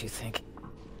that what you think?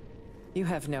 You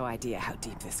have no idea how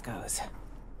deep this goes.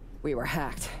 We were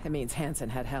hacked. It means Hansen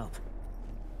had help.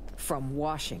 From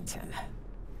Washington.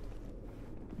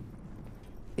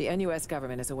 The NUS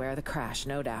government is aware of the crash,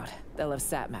 no doubt. They'll have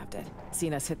sat-mapped it,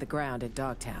 seen us hit the ground in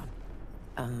Dogtown.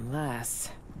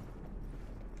 Unless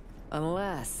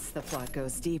the plot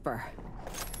goes deeper.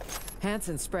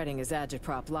 Hansen's spreading his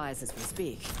agitprop lies as we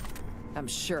speak. I'm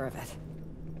sure of it.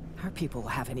 Our people will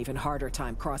have an even harder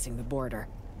time crossing the border.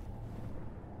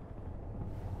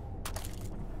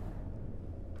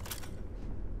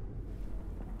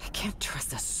 I can't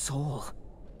trust a soul.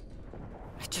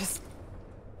 I just...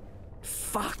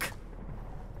 Fuck.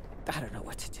 I don't know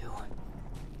what to do.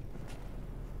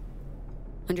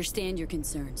 Understand your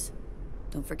concerns.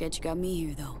 Don't forget you got me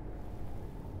here, though.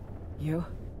 You?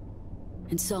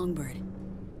 And Songbird.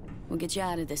 We'll get you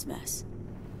out of this mess.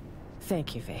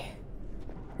 Thank you, V.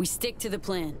 We stick to the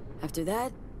plan. After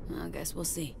that, I guess we'll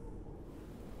see.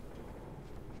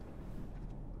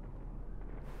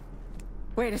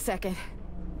 Wait a second.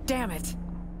 Damn it!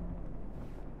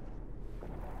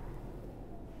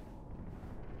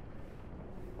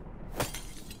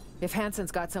 If Hansen's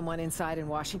got someone inside in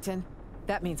Washington,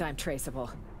 that means I'm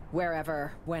traceable.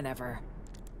 Wherever, whenever.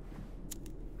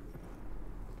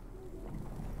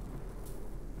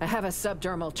 I have a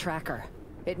subdermal tracker.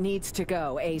 It needs to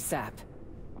go ASAP.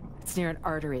 It's near an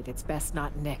artery that's best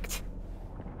not nicked.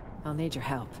 I'll need your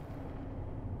help.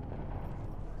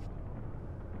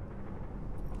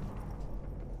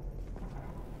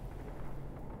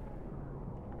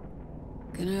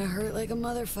 Gonna hurt like a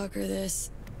motherfucker, this.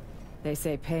 They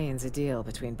say pain's a deal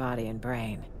between body and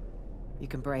brain. You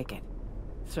can break it.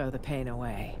 Throw the pain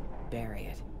away. Bury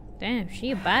it. Damn, she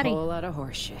a body. Whole lot of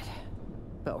horseshit.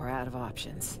 But we're out of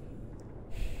options.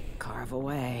 Carve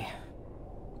away.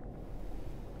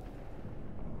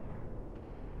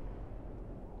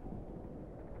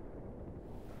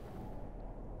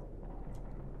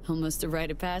 Almost a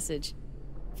rite of passage.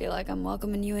 Feel like I'm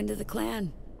welcoming you into the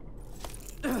clan.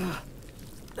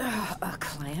 A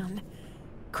clan?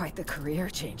 Quite the career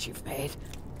change you've made.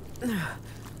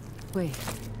 Wait,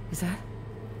 is that...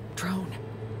 drone?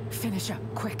 Finish up,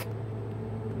 quick.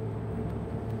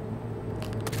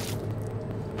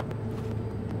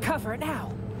 Cover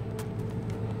now!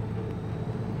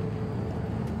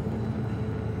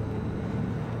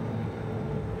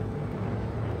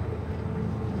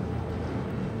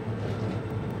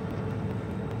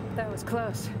 That was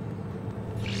close.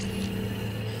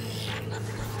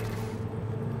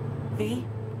 V,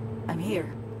 I'm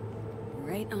here.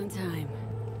 Right on time.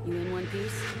 You in one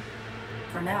piece?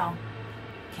 For now.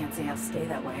 Can't say I'll stay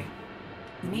that way.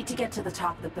 We need to get to the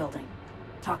top of the building.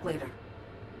 Talk later.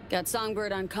 Got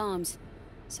Songbird on comms.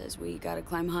 Says we gotta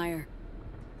climb higher.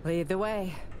 Lead the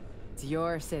way. It's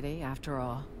your city, after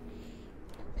all.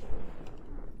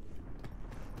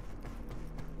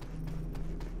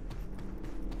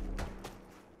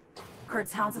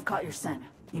 Kurt's hounds have caught your scent.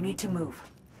 You need to move.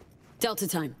 Delta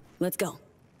time. Let's go.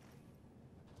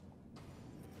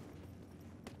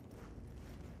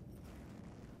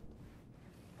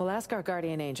 We'll ask our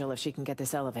guardian angel if she can get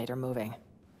this elevator moving.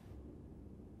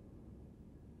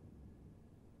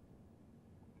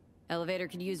 Elevator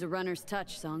could use a runner's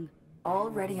touch, Song.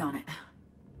 Already on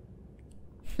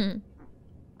it.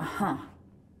 Uh-huh.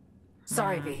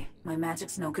 Sorry, V. My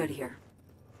magic's no good here.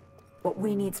 What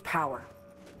we need's power.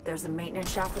 There's a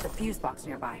maintenance shaft with a fuse box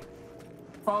nearby.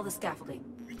 Follow the scaffolding.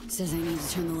 Says I need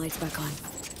to turn the lights back on.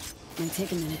 Might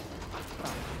take a minute.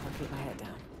 Oh, I'll keep my head down.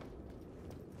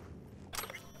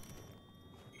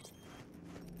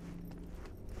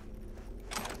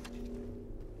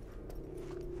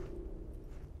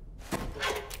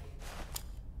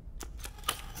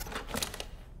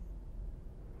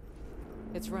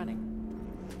 It's running.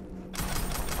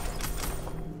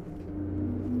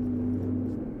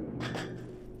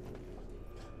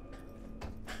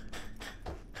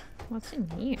 What's in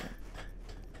here?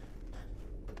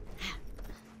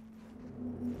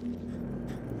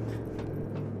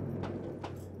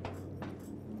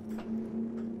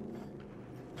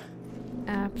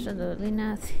 Absolutely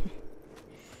nothing.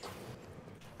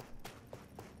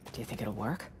 Do you think it'll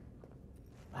work?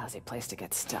 Lousy place to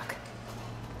get stuck.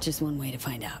 Just one way to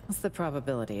find out. What's the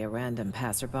probability a random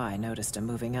passerby noticed a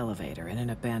moving elevator in an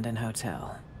abandoned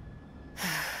hotel?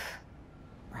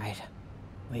 Right.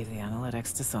 Leave the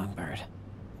analytics to Songbird.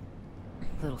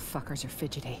 Little fuckers are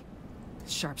fidgety.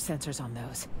 Sharp sensors on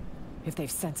those. If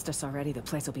they've sensed us already, the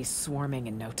place will be swarming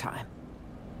in no time.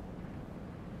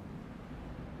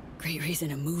 Great reason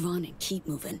to move on and keep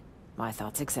moving. My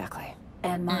thoughts exactly.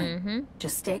 And mine.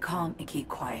 Just stay calm and keep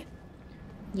quiet.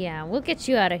 Yeah, we'll get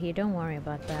you out of here. Don't worry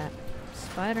about that.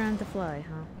 Spider and the fly,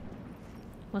 huh?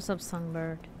 What's up,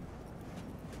 Songbird?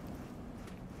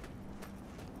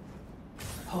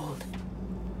 Hold.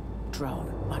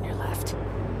 Drone on your left.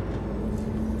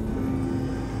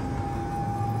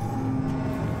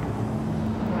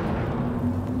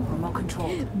 Remote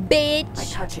controlled. Bitch! I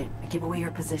touch it, I give away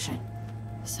your position.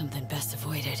 Something best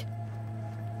avoided.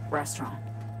 Restaurant.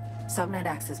 Subnet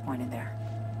access point in there.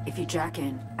 If you jack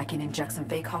in, I can inject some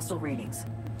fake hostile readings.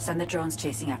 Send the drones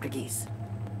chasing after geese.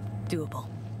 Doable.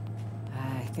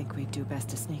 I think we'd do best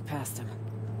to sneak past him.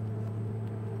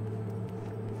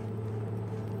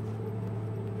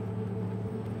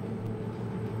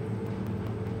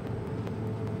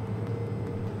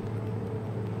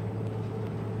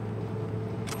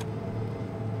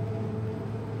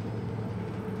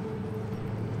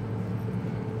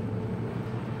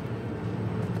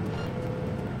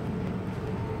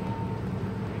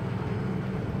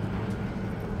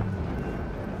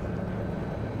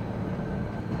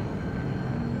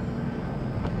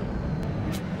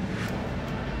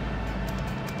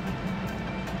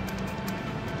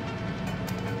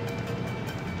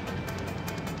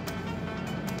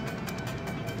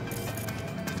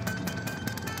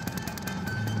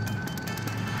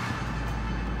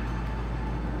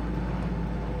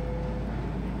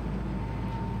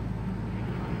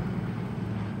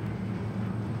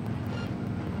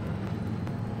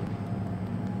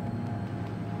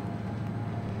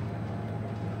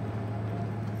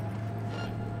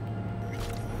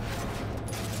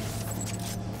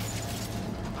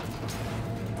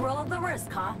 Thrill of the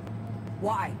risk, huh?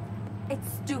 Why? It's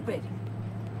stupid.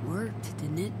 Worked,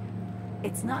 didn't it?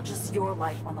 It's not just your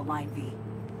life on the line, V.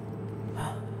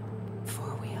 4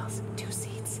 wheels, 2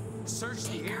 seats. Search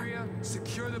the area,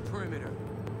 secure the perimeter.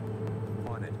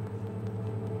 On it.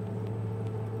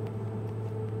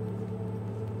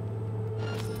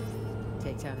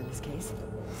 Takedown in this case.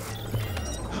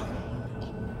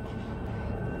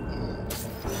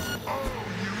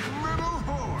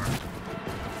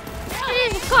 You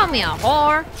just call me a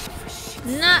whore.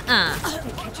 Nuh-uh. If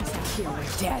they catch us out here, we're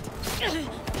dead.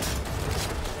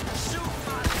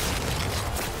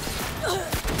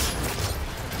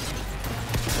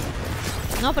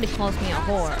 Nobody calls me a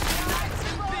whore.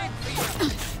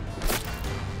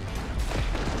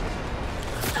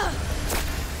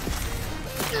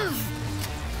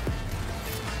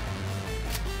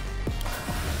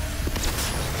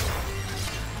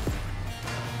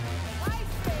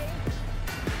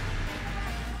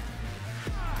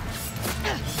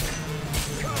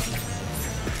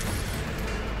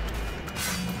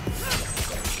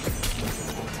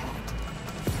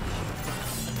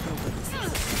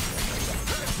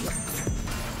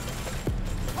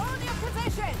 Hold your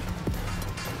position!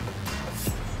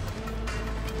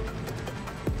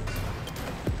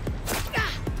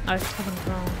 I was fucking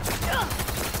wrong.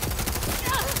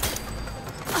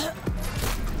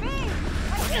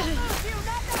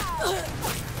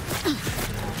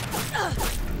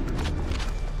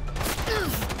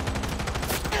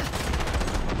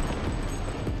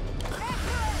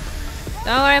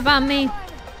 Don't worry about me.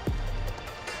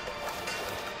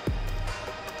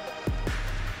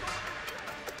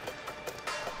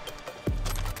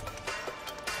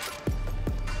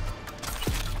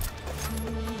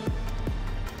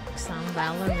 Some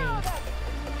ballerina.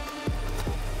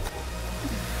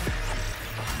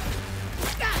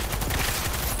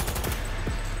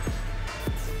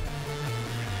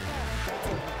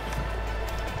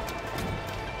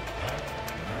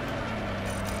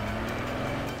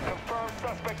 Confirm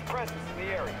suspect's presence in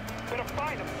the area. Better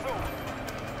find him soon.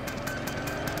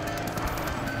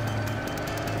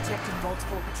 Detecting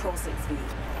multiple patrol sigs, V.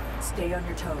 Stay on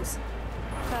your toes.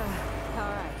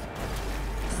 Alright.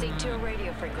 Sync to a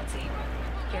radio frequency.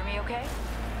 Hear me okay?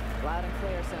 Loud and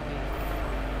clear, Sonia.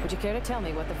 Would you care to tell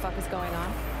me what the fuck is going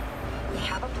on? We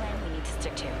have a plan we need to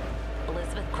stick to.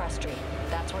 Elizabeth Crest Street.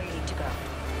 That's where you need to go.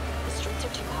 The streets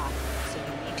are too hot, so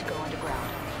you need to go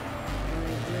underground.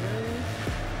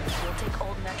 We'll take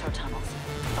old metro tunnels.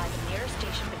 Find the nearest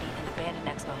station beneath an abandoned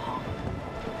expo hall.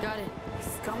 Got it.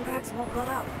 These scumbags won't let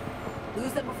up.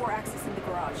 Lose them before accessing the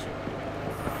garage.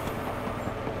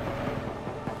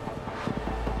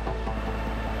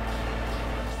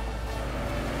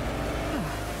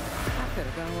 That could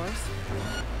have gone worse.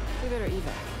 We better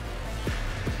evac.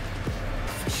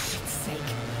 For shit's sake.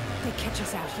 They catch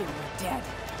us out here, we're dead.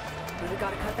 We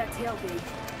gotta cut that tail, B.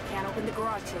 Can't open the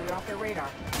garage till you're off their radar.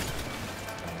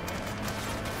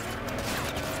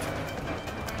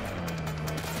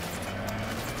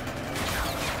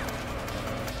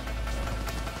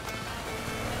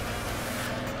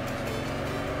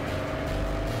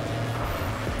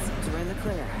 Seems we're in the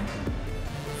clear.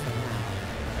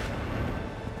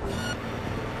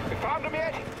 You found him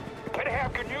yet? You better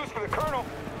have good news for the Colonel.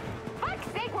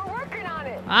 Fuck's sake, we're working on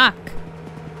it! Fuck.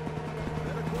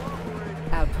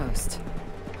 Outpost.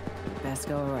 Best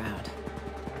go around.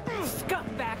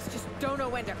 Scumbags just don't know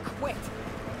when to quit.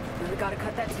 We gotta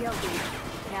cut that tail, B.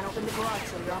 Can't open the garage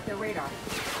till you're off their radar.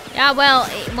 Yeah, well,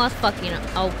 it was fucking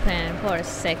open for a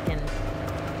second.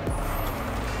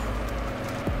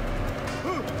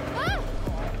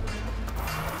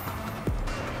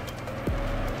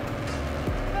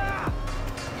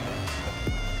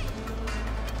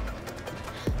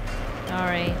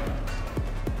 Sorry.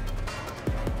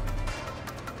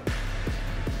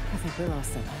 I think we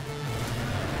lost them.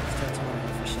 Still too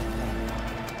early for champagne.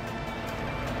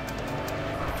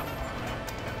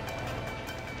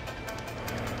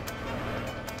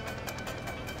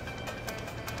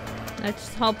 Let's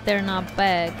just hope they're not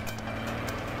back.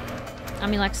 I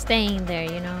mean, like, staying there,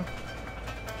 you know?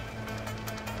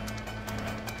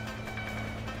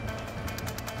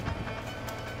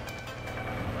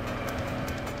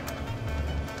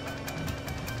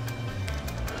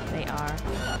 They are.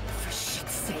 For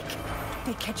shit's sake.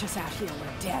 They catch us out here,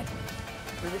 we're dead.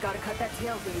 We gotta cut that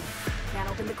tail, B. Can't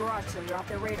open the garage till you're off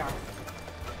their radar.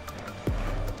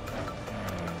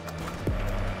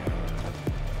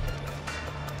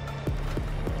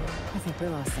 I think we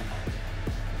lost them.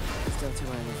 Still too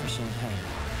early for champagne.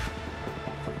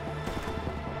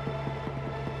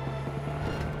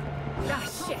 Ah,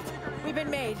 shit! We've been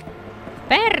made.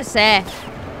 Perse!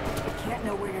 Can't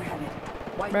know where you're headed.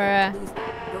 White Bruh. lose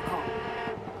your call.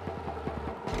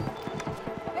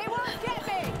 They won't get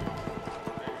me!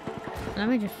 Let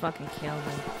me just fucking kill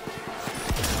them.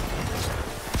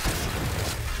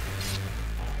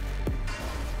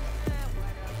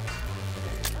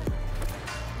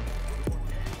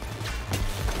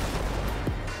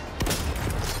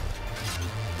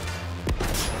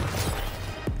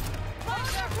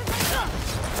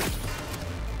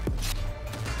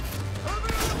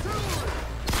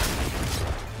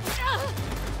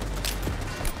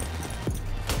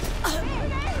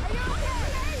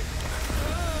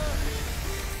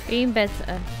 Being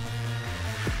better.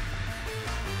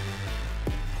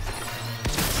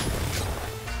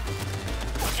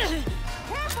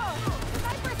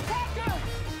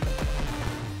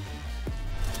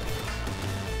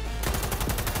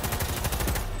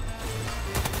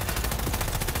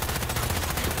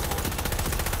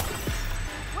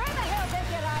 Where the hell they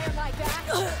get iron like that?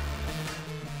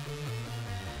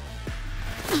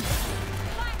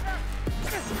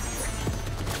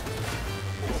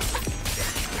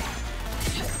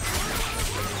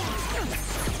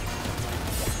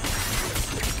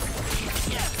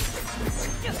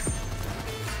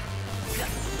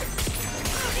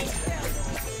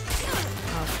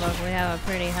 Oh fuck, we have a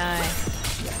pretty high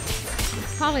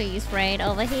police raid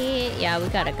over here. Yeah, we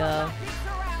gotta go.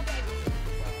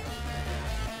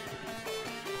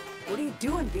 What are you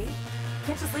doing, B?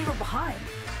 Can't just leave her behind.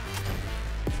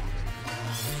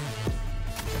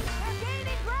 They're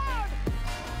gaining ground!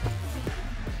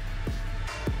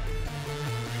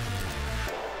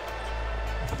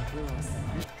 We lost them.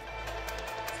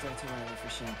 Still too early for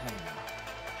champagne.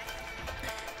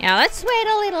 Yeah, let's wait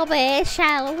a little bit,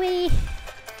 shall we?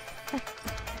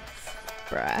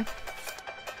 Bruh.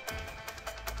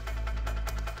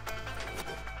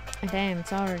 Damn,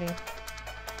 it's already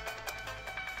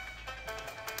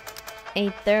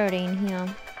 8:30 in here.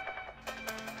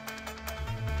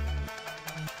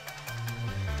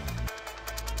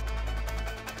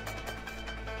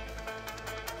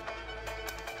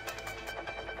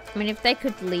 I mean, if they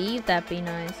could leave, that'd be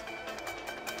nice.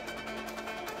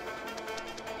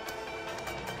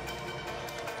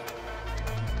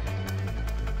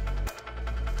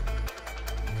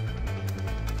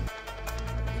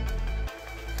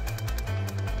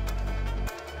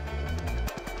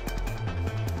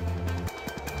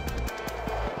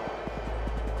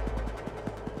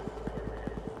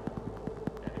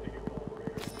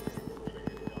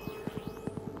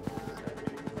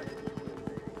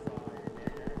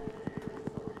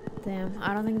 Damn,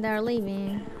 I don't think they're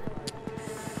leaving.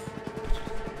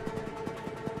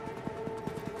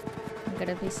 I'm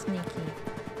gonna be sneaky.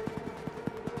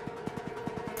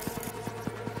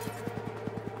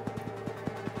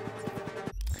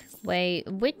 Wait,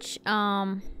 which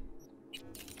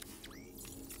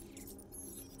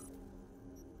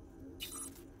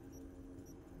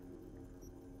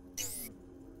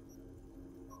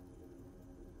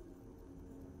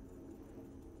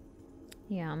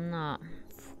Yeah, I'm not.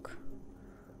 Fuck.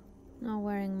 Not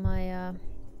wearing my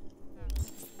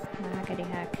my hackety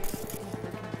hack.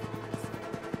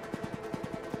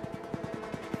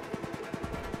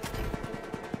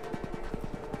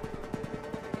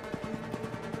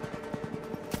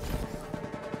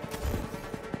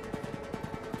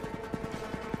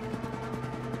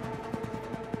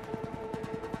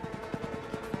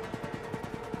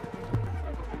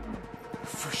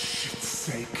 For shit's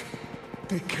sake.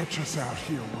 They catch us out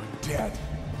here, we're dead.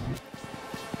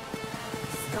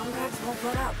 Scumbags won't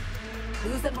let up.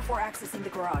 Lose them before accessing the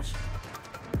garage.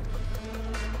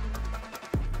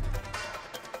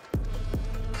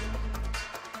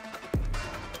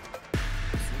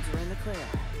 Seems we're in the clear.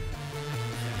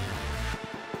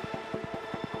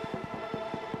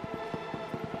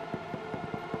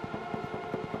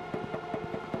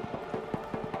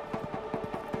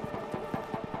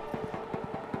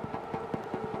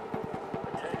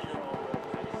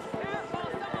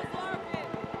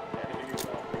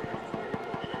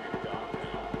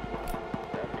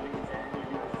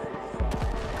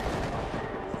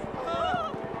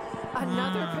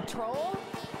 Another patrol?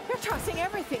 They're tossing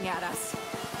everything at us.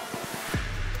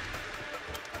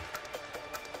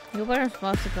 You were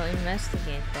supposed to go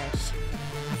investigate this.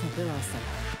 I think we lost them.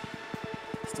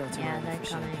 Still too Yeah, early they're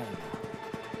for coming. champagne.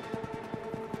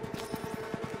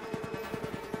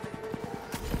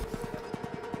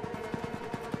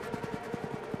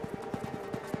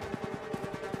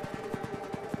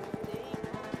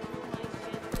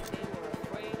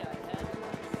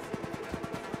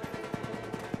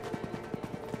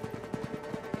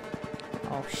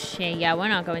 Oh shit, yeah, we're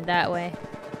not going that way.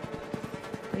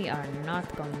 We are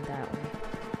not going that way.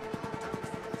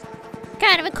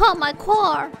 Can't even call my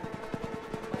car!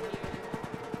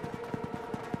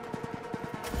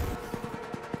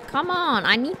 Come on,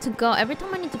 I need to go. Every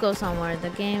time I need to go somewhere, the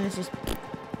game is just...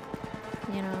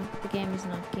 You know, the game is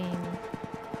not gaming.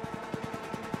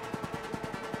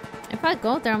 If I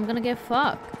go there, I'm gonna get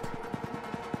fucked.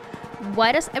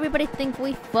 Why does everybody think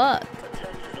we fucked?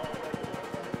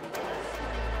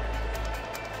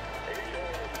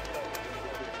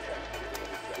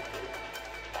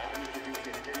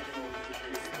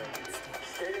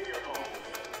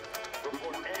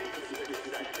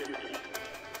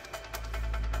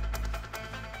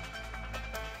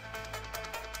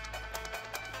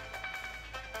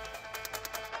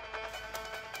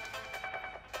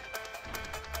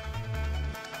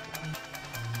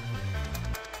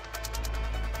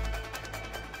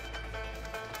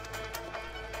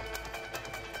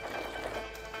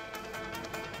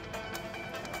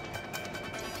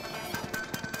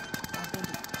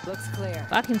 Looks clear.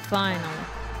 Fucking final.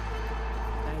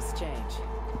 Nice change.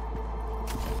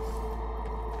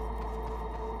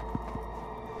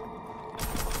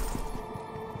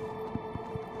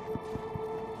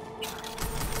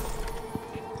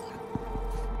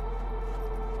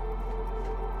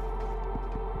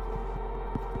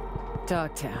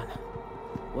 Dogtown.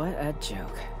 What a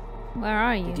joke. Where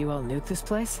are you? Did you all nuke this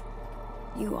place?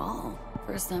 You all.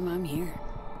 First time I'm here.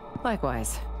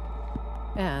 Likewise.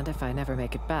 And if I never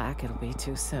make it back, it'll be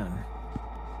too soon.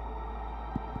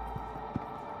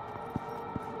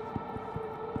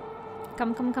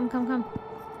 Come, come, come, come, come.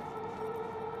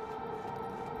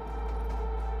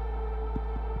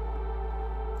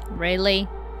 Really?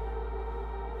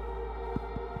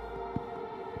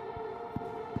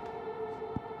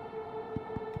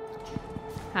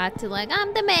 Had to like,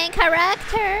 I'm the main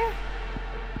character.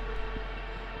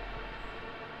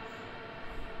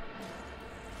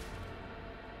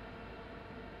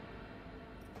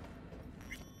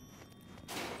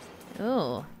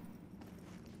 Oh.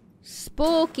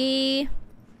 Spooky.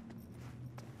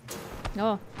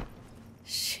 Oh.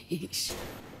 Sheesh.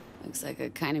 Looks like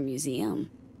a kind of museum.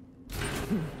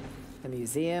 The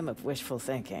Museum of Wishful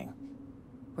Thinking.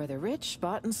 Where the rich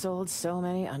bought and sold so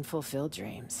many unfulfilled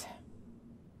dreams.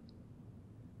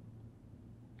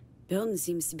 Building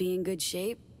seems to be in good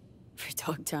shape. For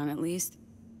Dogtown, at least.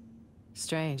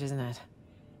 Strange, isn't it?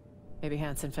 Maybe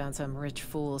Hansen found some rich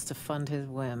fools to fund his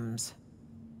whims.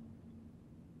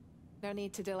 No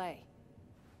need to delay.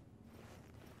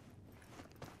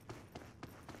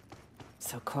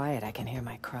 So quiet I can hear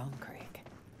my crone creak.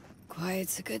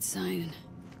 Quiet's a good sign.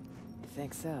 You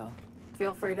think so?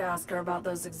 Feel free to ask her about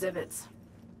those exhibits.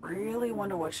 Really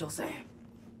wonder what she'll say.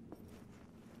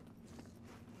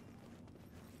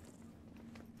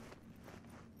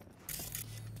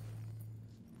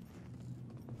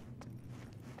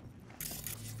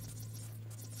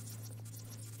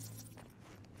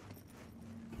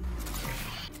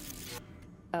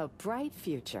 A bright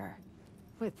future.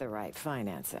 With the right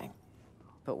financing.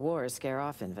 But wars scare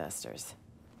off investors.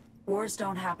 Wars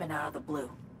don't happen out of the blue.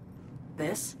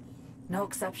 This? No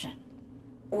exception.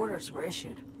 Orders were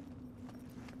issued.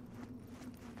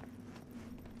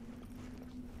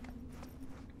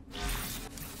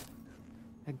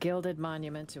 A gilded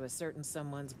monument to a certain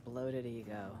someone's bloated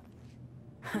ego.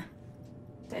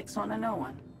 Takes one to know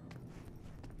one.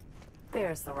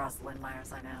 There's the Rosalind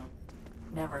Myers I know.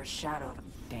 Never a shadow of...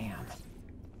 Damn.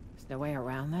 There's no way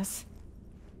around this?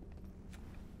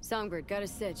 Songbird, got a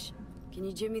stitch. Can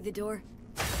you jimmy the door?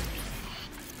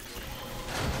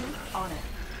 On it.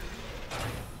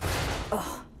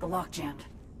 Ugh, the lock jammed.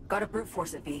 Gotta brute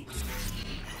force it, V.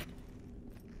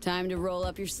 Time to roll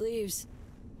up your sleeves.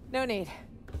 No need.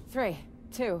 3,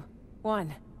 2,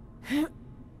 1.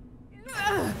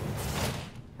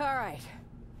 All right.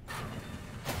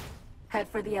 Head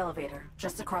for the elevator,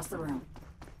 just across the room.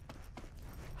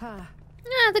 Huh.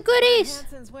 Ah, the goodies!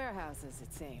 Hanson's warehouses,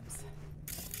 it seems.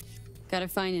 Gotta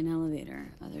find an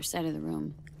elevator, other side of the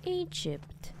room.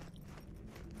 Egypt.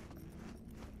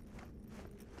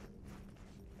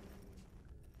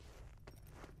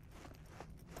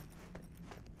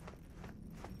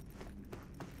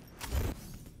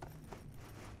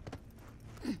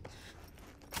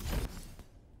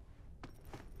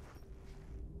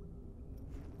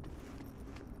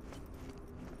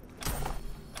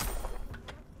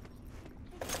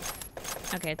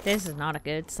 Okay, this is not a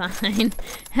good sign.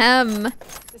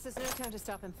 This is no time to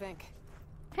stop and think.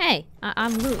 Hey,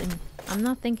 I'm looting. I'm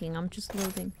not thinking, I'm just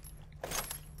looting.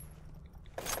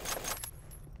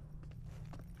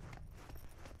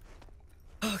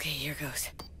 Okay, here goes.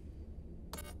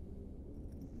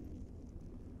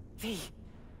 V,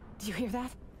 do you hear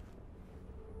that?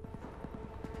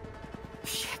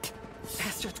 Shit.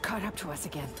 Bastards caught up to us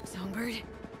again. Songbird?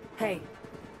 Hey,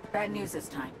 bad news this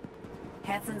time.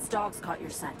 Hanson's dogs caught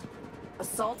your scent.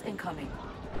 Assault incoming.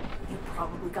 You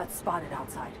probably got spotted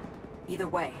outside. Either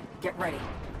way, get ready.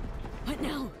 What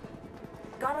now?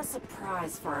 Got a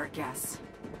surprise for our guests.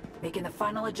 Making the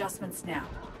final adjustments now.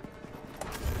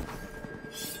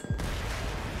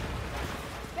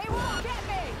 They won't get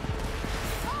me!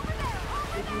 Over there!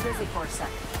 Keep you busy for a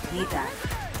sec. Need that.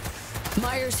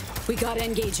 Myers, we gotta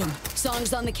engage him.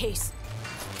 Song's on the case.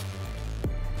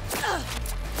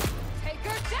 Take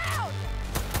her down!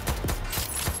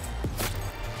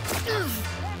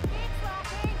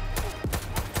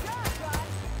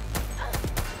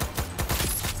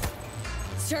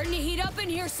 Starting to heat up in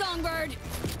here, Songbird.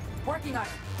 Working on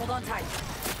it. Hold on tight.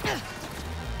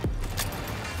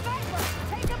 Sniper!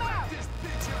 Take him out!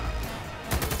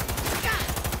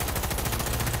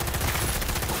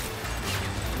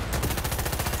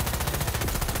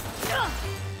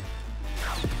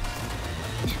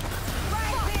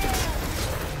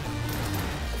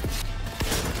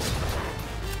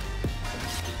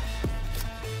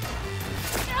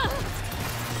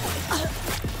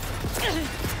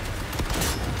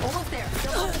 Almost there.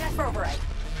 Still holding that for override.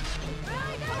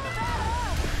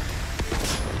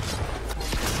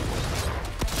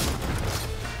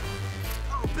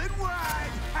 Open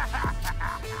wide!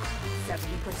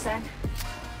 70%.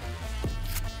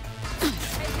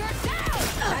 Take her down!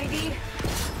 90.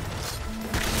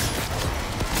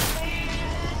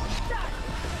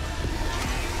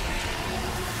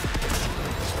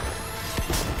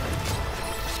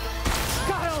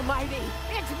 God almighty!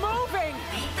 It's moving!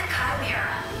 Meet the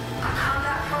Chimera, a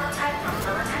combat prototype from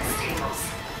Militech Stables.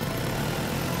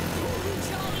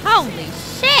 Holy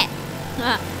shit!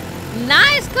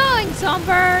 Nice going,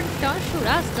 Songbird! Don't shoot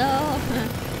us though.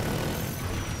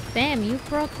 Damn, you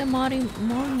broke the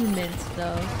monuments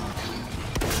though.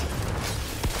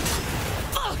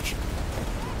 Fuck!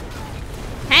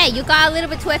 Hey, you got a little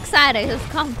bit too excited. Just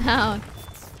calm down.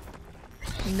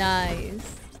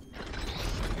 Nice.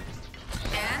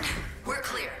 And we're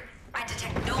clear. I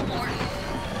detect no more.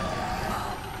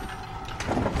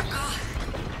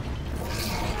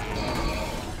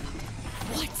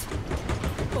 What?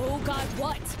 Oh God,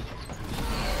 what?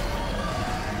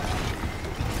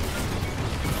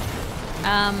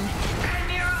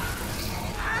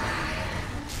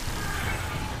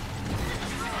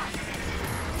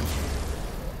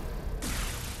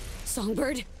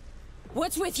 Songbird,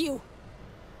 what's with you?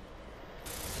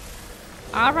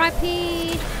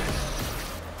 R.I.P.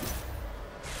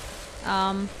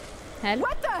 Hell?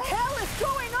 What the hell is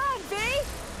going on, V?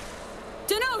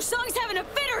 Dunno, Song's having a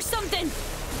fit or something!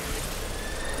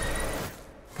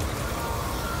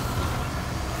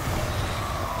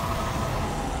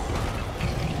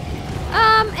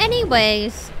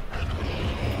 Anyways.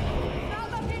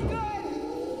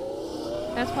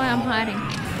 That's why I'm hiding.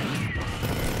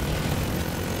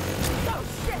 Oh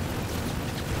shit!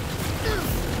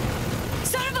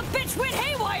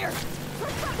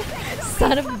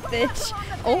 son of a bitch.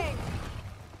 Oh.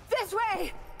 This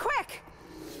way! Quick!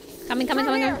 Coming. On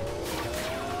your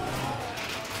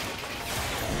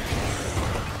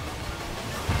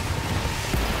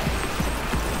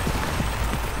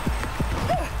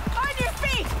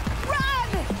feet! Run!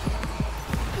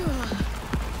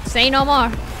 Say no more.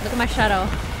 Look at my shadow.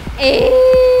 Hey,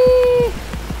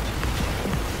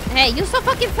 you so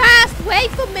fucking fast!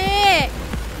 Wait for me!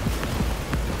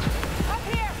 Up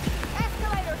here!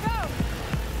 Escalator, go!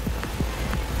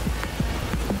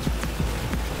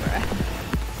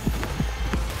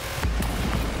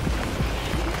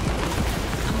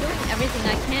 I'm doing everything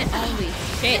I can. Holy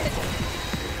shit.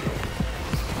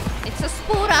 It's a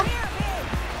spooter.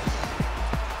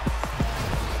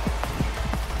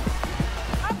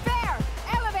 Up there!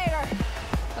 Elevator!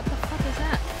 What the fuck is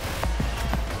that?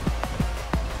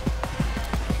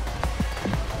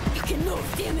 You can move,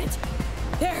 damn it!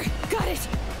 There, got it!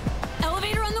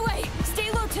 Elevator on the way!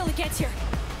 Stay low till it gets here.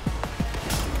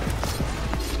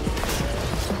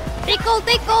 Tickle!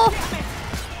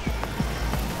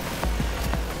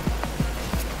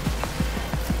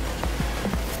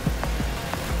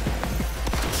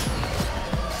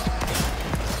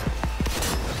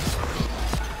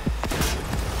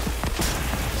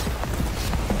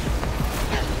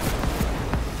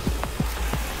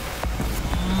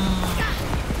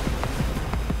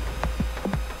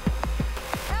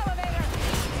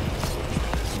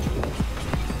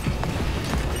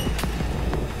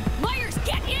 Myers,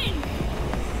 get in!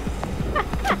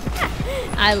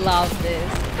 I love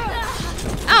this.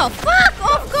 Oh, fuck!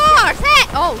 Of course! Hey!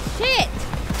 Oh, shit!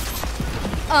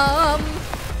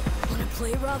 Wanna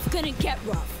play rough? Gonna get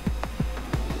rough.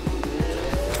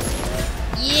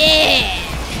 Yeah!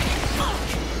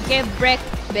 Get wrecked,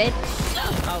 bitch.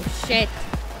 Oh, shit.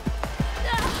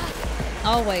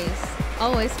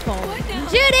 Always phone.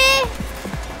 Judy!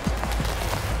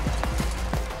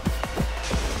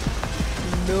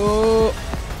 No.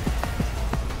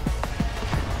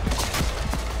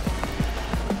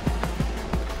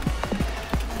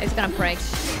 It's gonna break.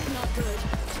 Not good.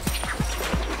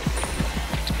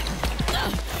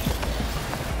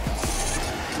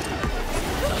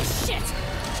 Oh shit!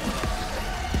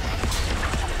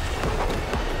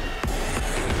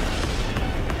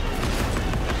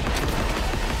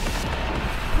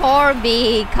 Poor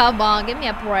B, come on, give me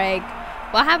a break.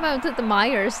 What happened to the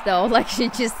Myers though? Like she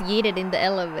just yeeted in the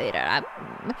elevator.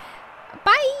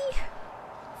 Bye!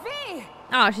 V!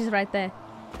 Oh, she's right there.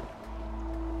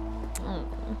 Oh.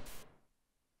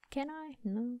 Can I?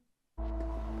 No.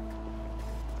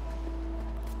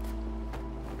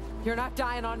 You're not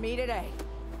dying on me today.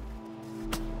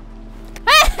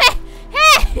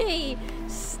 Hey!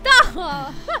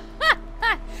 Stop!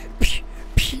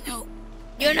 No.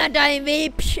 You're not dying, me.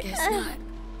 Guess not.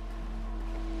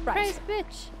 Right. Praise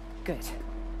bitch. Good.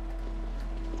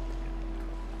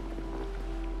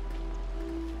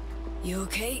 You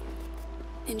okay?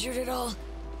 Injured at all?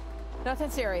 Nothing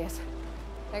serious.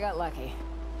 I got lucky.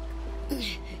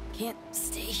 Can't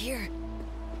stay here.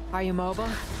 Are you mobile?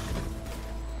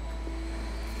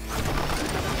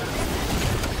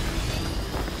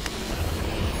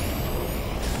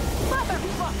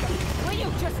 Motherfucker! Will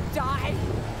you just die?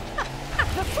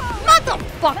 The phone!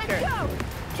 Motherfucker! Let's go!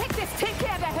 Kick this tin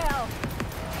can to hell!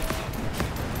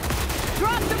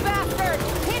 Drop the bastard!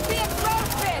 Hit the explode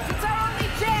fist! It's our only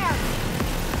chance!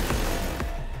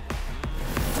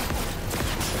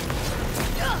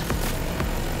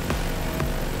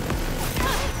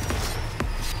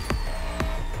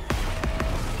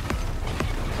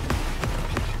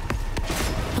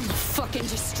 I'm gonna fucking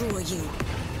destroy you.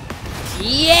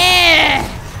 Yeah!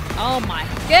 Oh my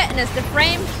goodness, the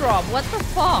frame drop. What the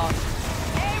fuck?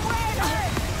 Hey, wait!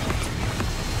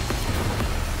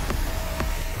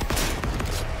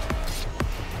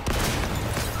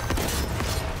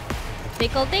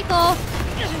 Tickle, tickle.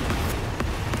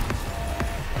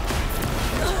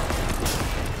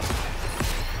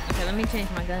 Okay, let me change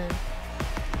my gun.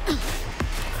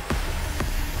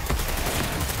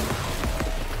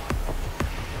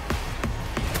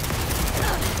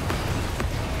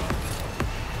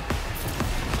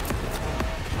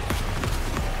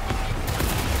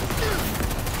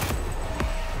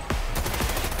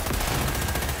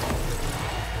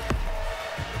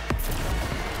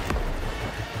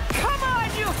 Come on,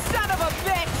 you son of a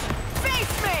bitch!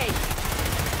 Face me!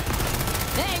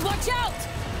 Hey, watch out!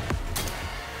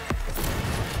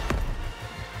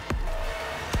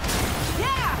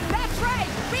 Yeah, that's right!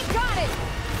 We got it!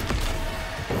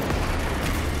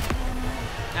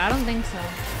 I don't think so.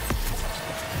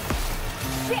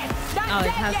 Shit! Not Oh, it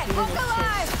dead has yet! to do Hook with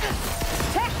alive!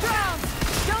 Tech drones!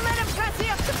 Don't let him pass you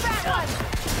up the fat one!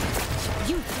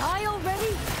 You die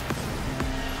already?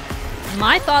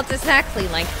 My thoughts exactly,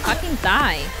 like, fucking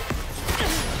die.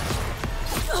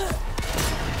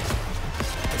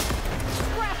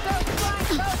 Scrap those flying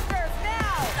posters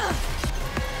now!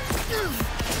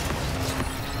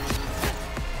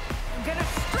 I'm gonna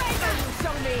strangle you,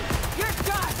 Sony! You're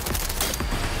done!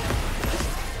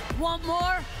 Want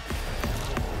more?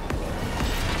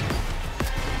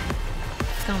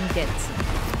 Come get some.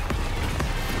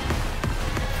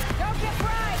 Don't get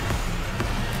fried!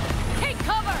 Take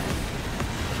cover!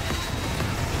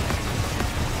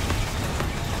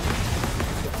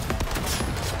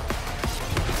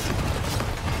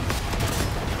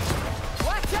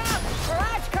 Watch out!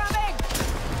 Barrage coming!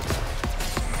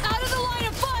 Out of the line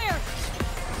of fire!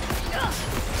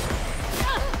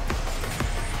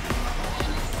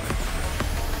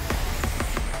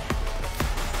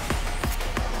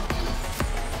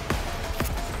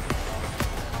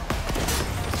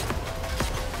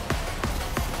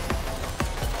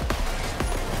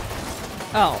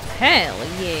 Oh, hell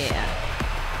yeah.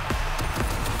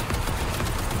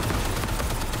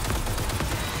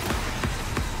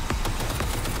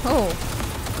 Oh.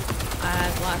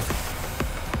 I've lost.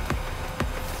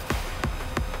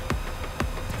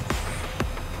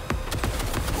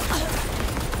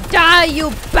 Die, you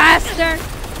bastard!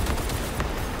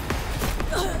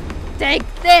 Take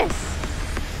this!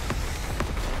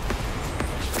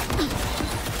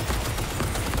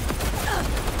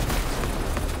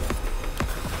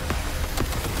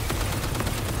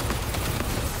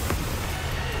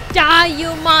 Die,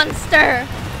 you monster!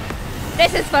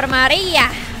 This is for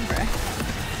Maria!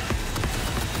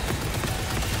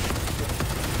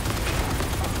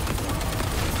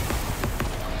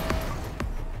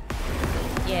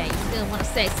 Yeah, you still want to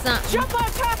say something? Jump on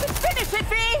top and finish it,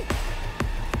 V!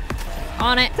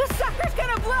 On it. The sucker's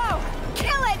gonna blow!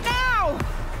 Kill it now!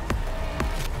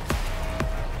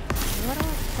 What do I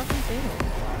fucking do?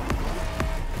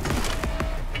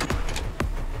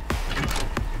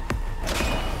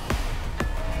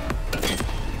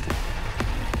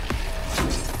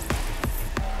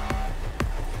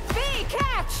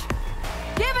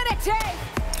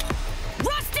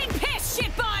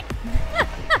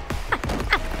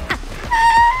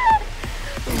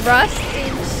 Rust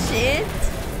in shit.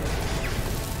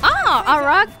 Ah,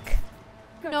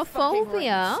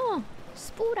 arachnophobia. Oh,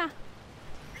 spura.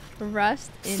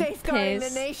 Rust in Safeguarding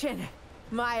piss. the nation.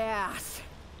 My ass.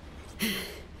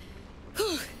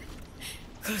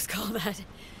 Close call, that.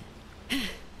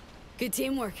 Good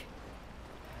teamwork.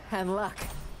 And luck.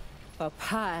 A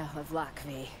pile of luck,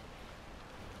 V.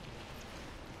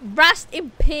 Rust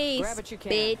in peace, Grab what you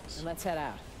can, bitch. and let's head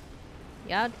out.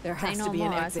 Yeah, there has to be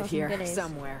an exit here goodies.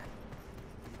 somewhere.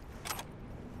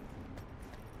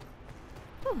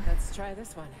 Let's try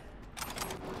this one.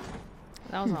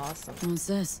 That was awesome. What's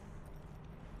this?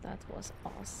 That was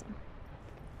awesome.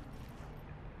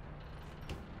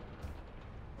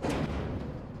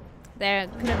 There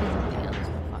could have been something else,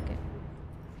 but fuck it.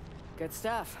 Good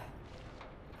stuff.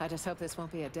 I just hope this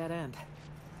won't be a dead end.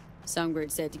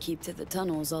 Songbird said to keep to the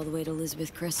tunnels all the way to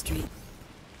Elizabeth Crest Street.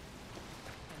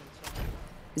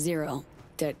 0.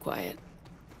 Dead quiet.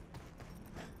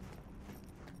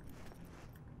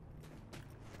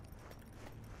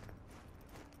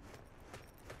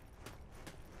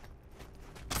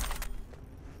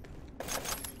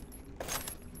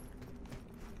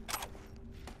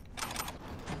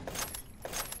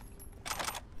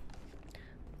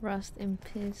 Rust in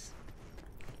piss.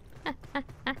 Got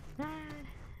it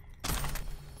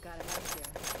right here.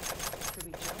 Could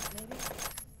we jump, maybe?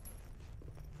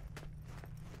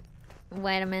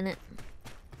 Wait a minute.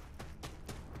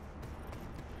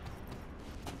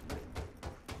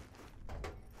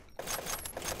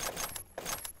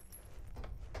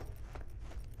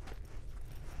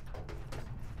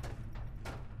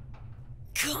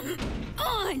 Come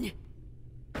on!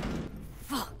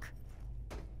 Fuck.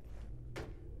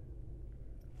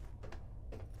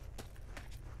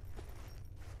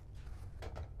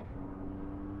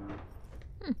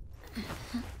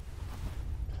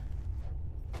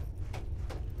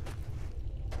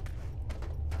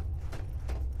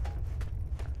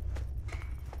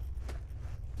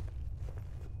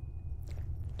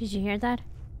 Did you hear that?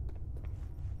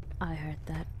 I heard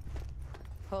that.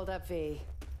 Hold up, V.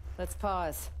 Let's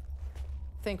pause.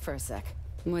 Think for a sec.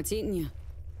 What's eating you?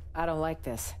 I don't like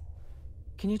this.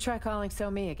 Can you try calling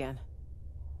So-Me again?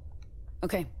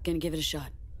 Okay, gonna give it a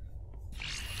shot.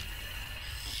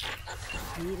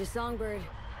 Need a songbird.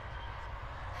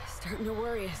 Starting to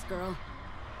worry us, girl.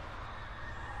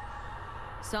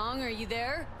 Song, are you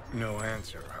there? No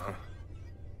answer, huh?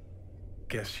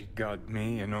 Guess you got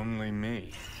me and only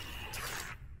me.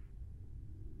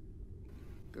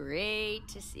 Great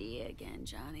to see you again,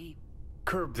 Johnny.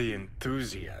 Curb the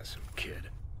enthusiasm, kid.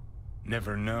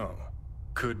 Never know.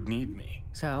 Could need me.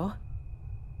 So?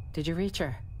 Did you reach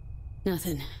her?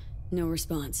 Nothing. No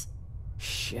response.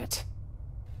 Shit.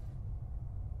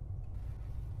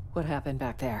 What happened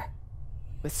back there?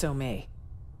 With So-Mi?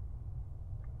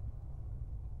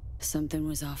 Something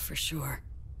was off for sure.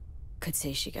 Could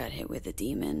say she got hit with a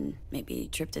demon, maybe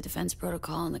tripped a defense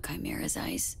protocol on the Chimera's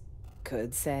ice.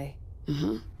 Could say?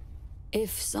 Mm-hmm.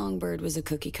 If Songbird was a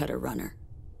cookie-cutter runner.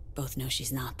 Both know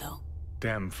she's not, though.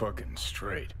 Damn fucking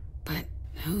straight. But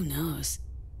who knows?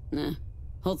 Nah.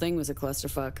 Whole thing was a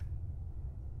clusterfuck.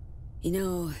 You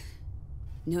know,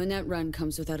 no net run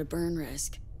comes without a burn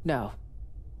risk. No.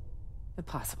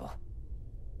 Impossible.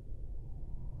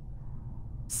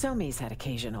 So-Mi's had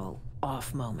occasional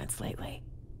off moments lately.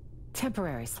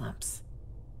 Temporary slumps.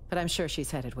 But I'm sure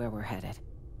she's headed where we're headed.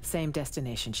 Same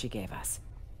destination she gave us.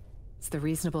 It's the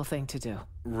reasonable thing to do.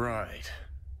 Right.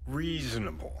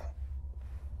 Reasonable.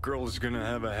 Girl's gonna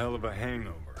have a hell of a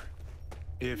hangover.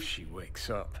 If she wakes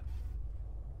up.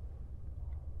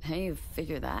 How you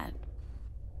figure that?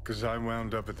 'Cause I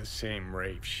wound up at the same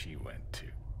rave she went to.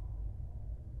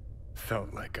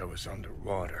 Felt like I was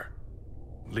underwater.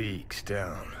 Leagues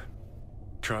down.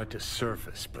 Tried to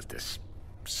surface, but this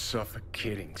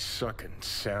suffocating, sucking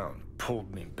sound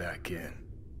pulled me back in.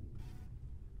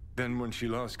 Then when she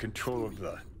lost control of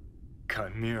the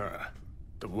Chimera,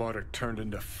 the water turned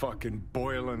into fucking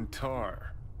boiling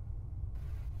tar.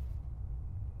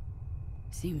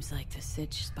 Seems like the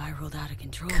sitch spiraled out of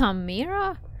control.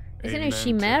 Chimera? Isn't Amen it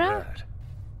Chimera? to that.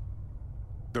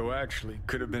 Though actually,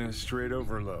 could have been a straight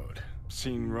overload.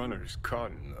 Seen runners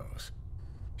caught in those.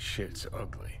 Shit's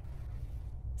ugly.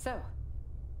 So,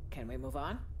 can we move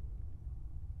on?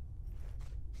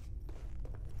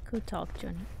 Good talk,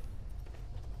 Johnny.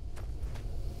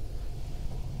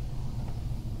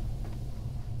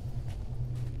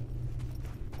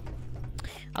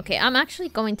 Okay, I'm actually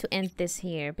going to end this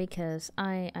here because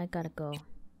I gotta go.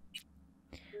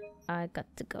 I got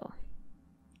to go.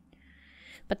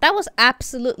 But that was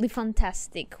absolutely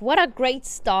fantastic. What a great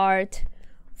start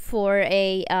for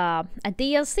a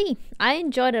DLC. I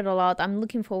enjoyed it a lot. I'm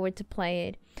looking forward to play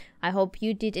it. I hope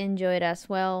you did enjoy it as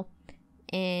well.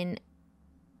 And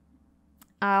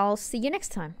I'll see you next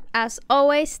time. As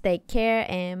always, take care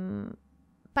and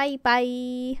bye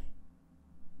bye.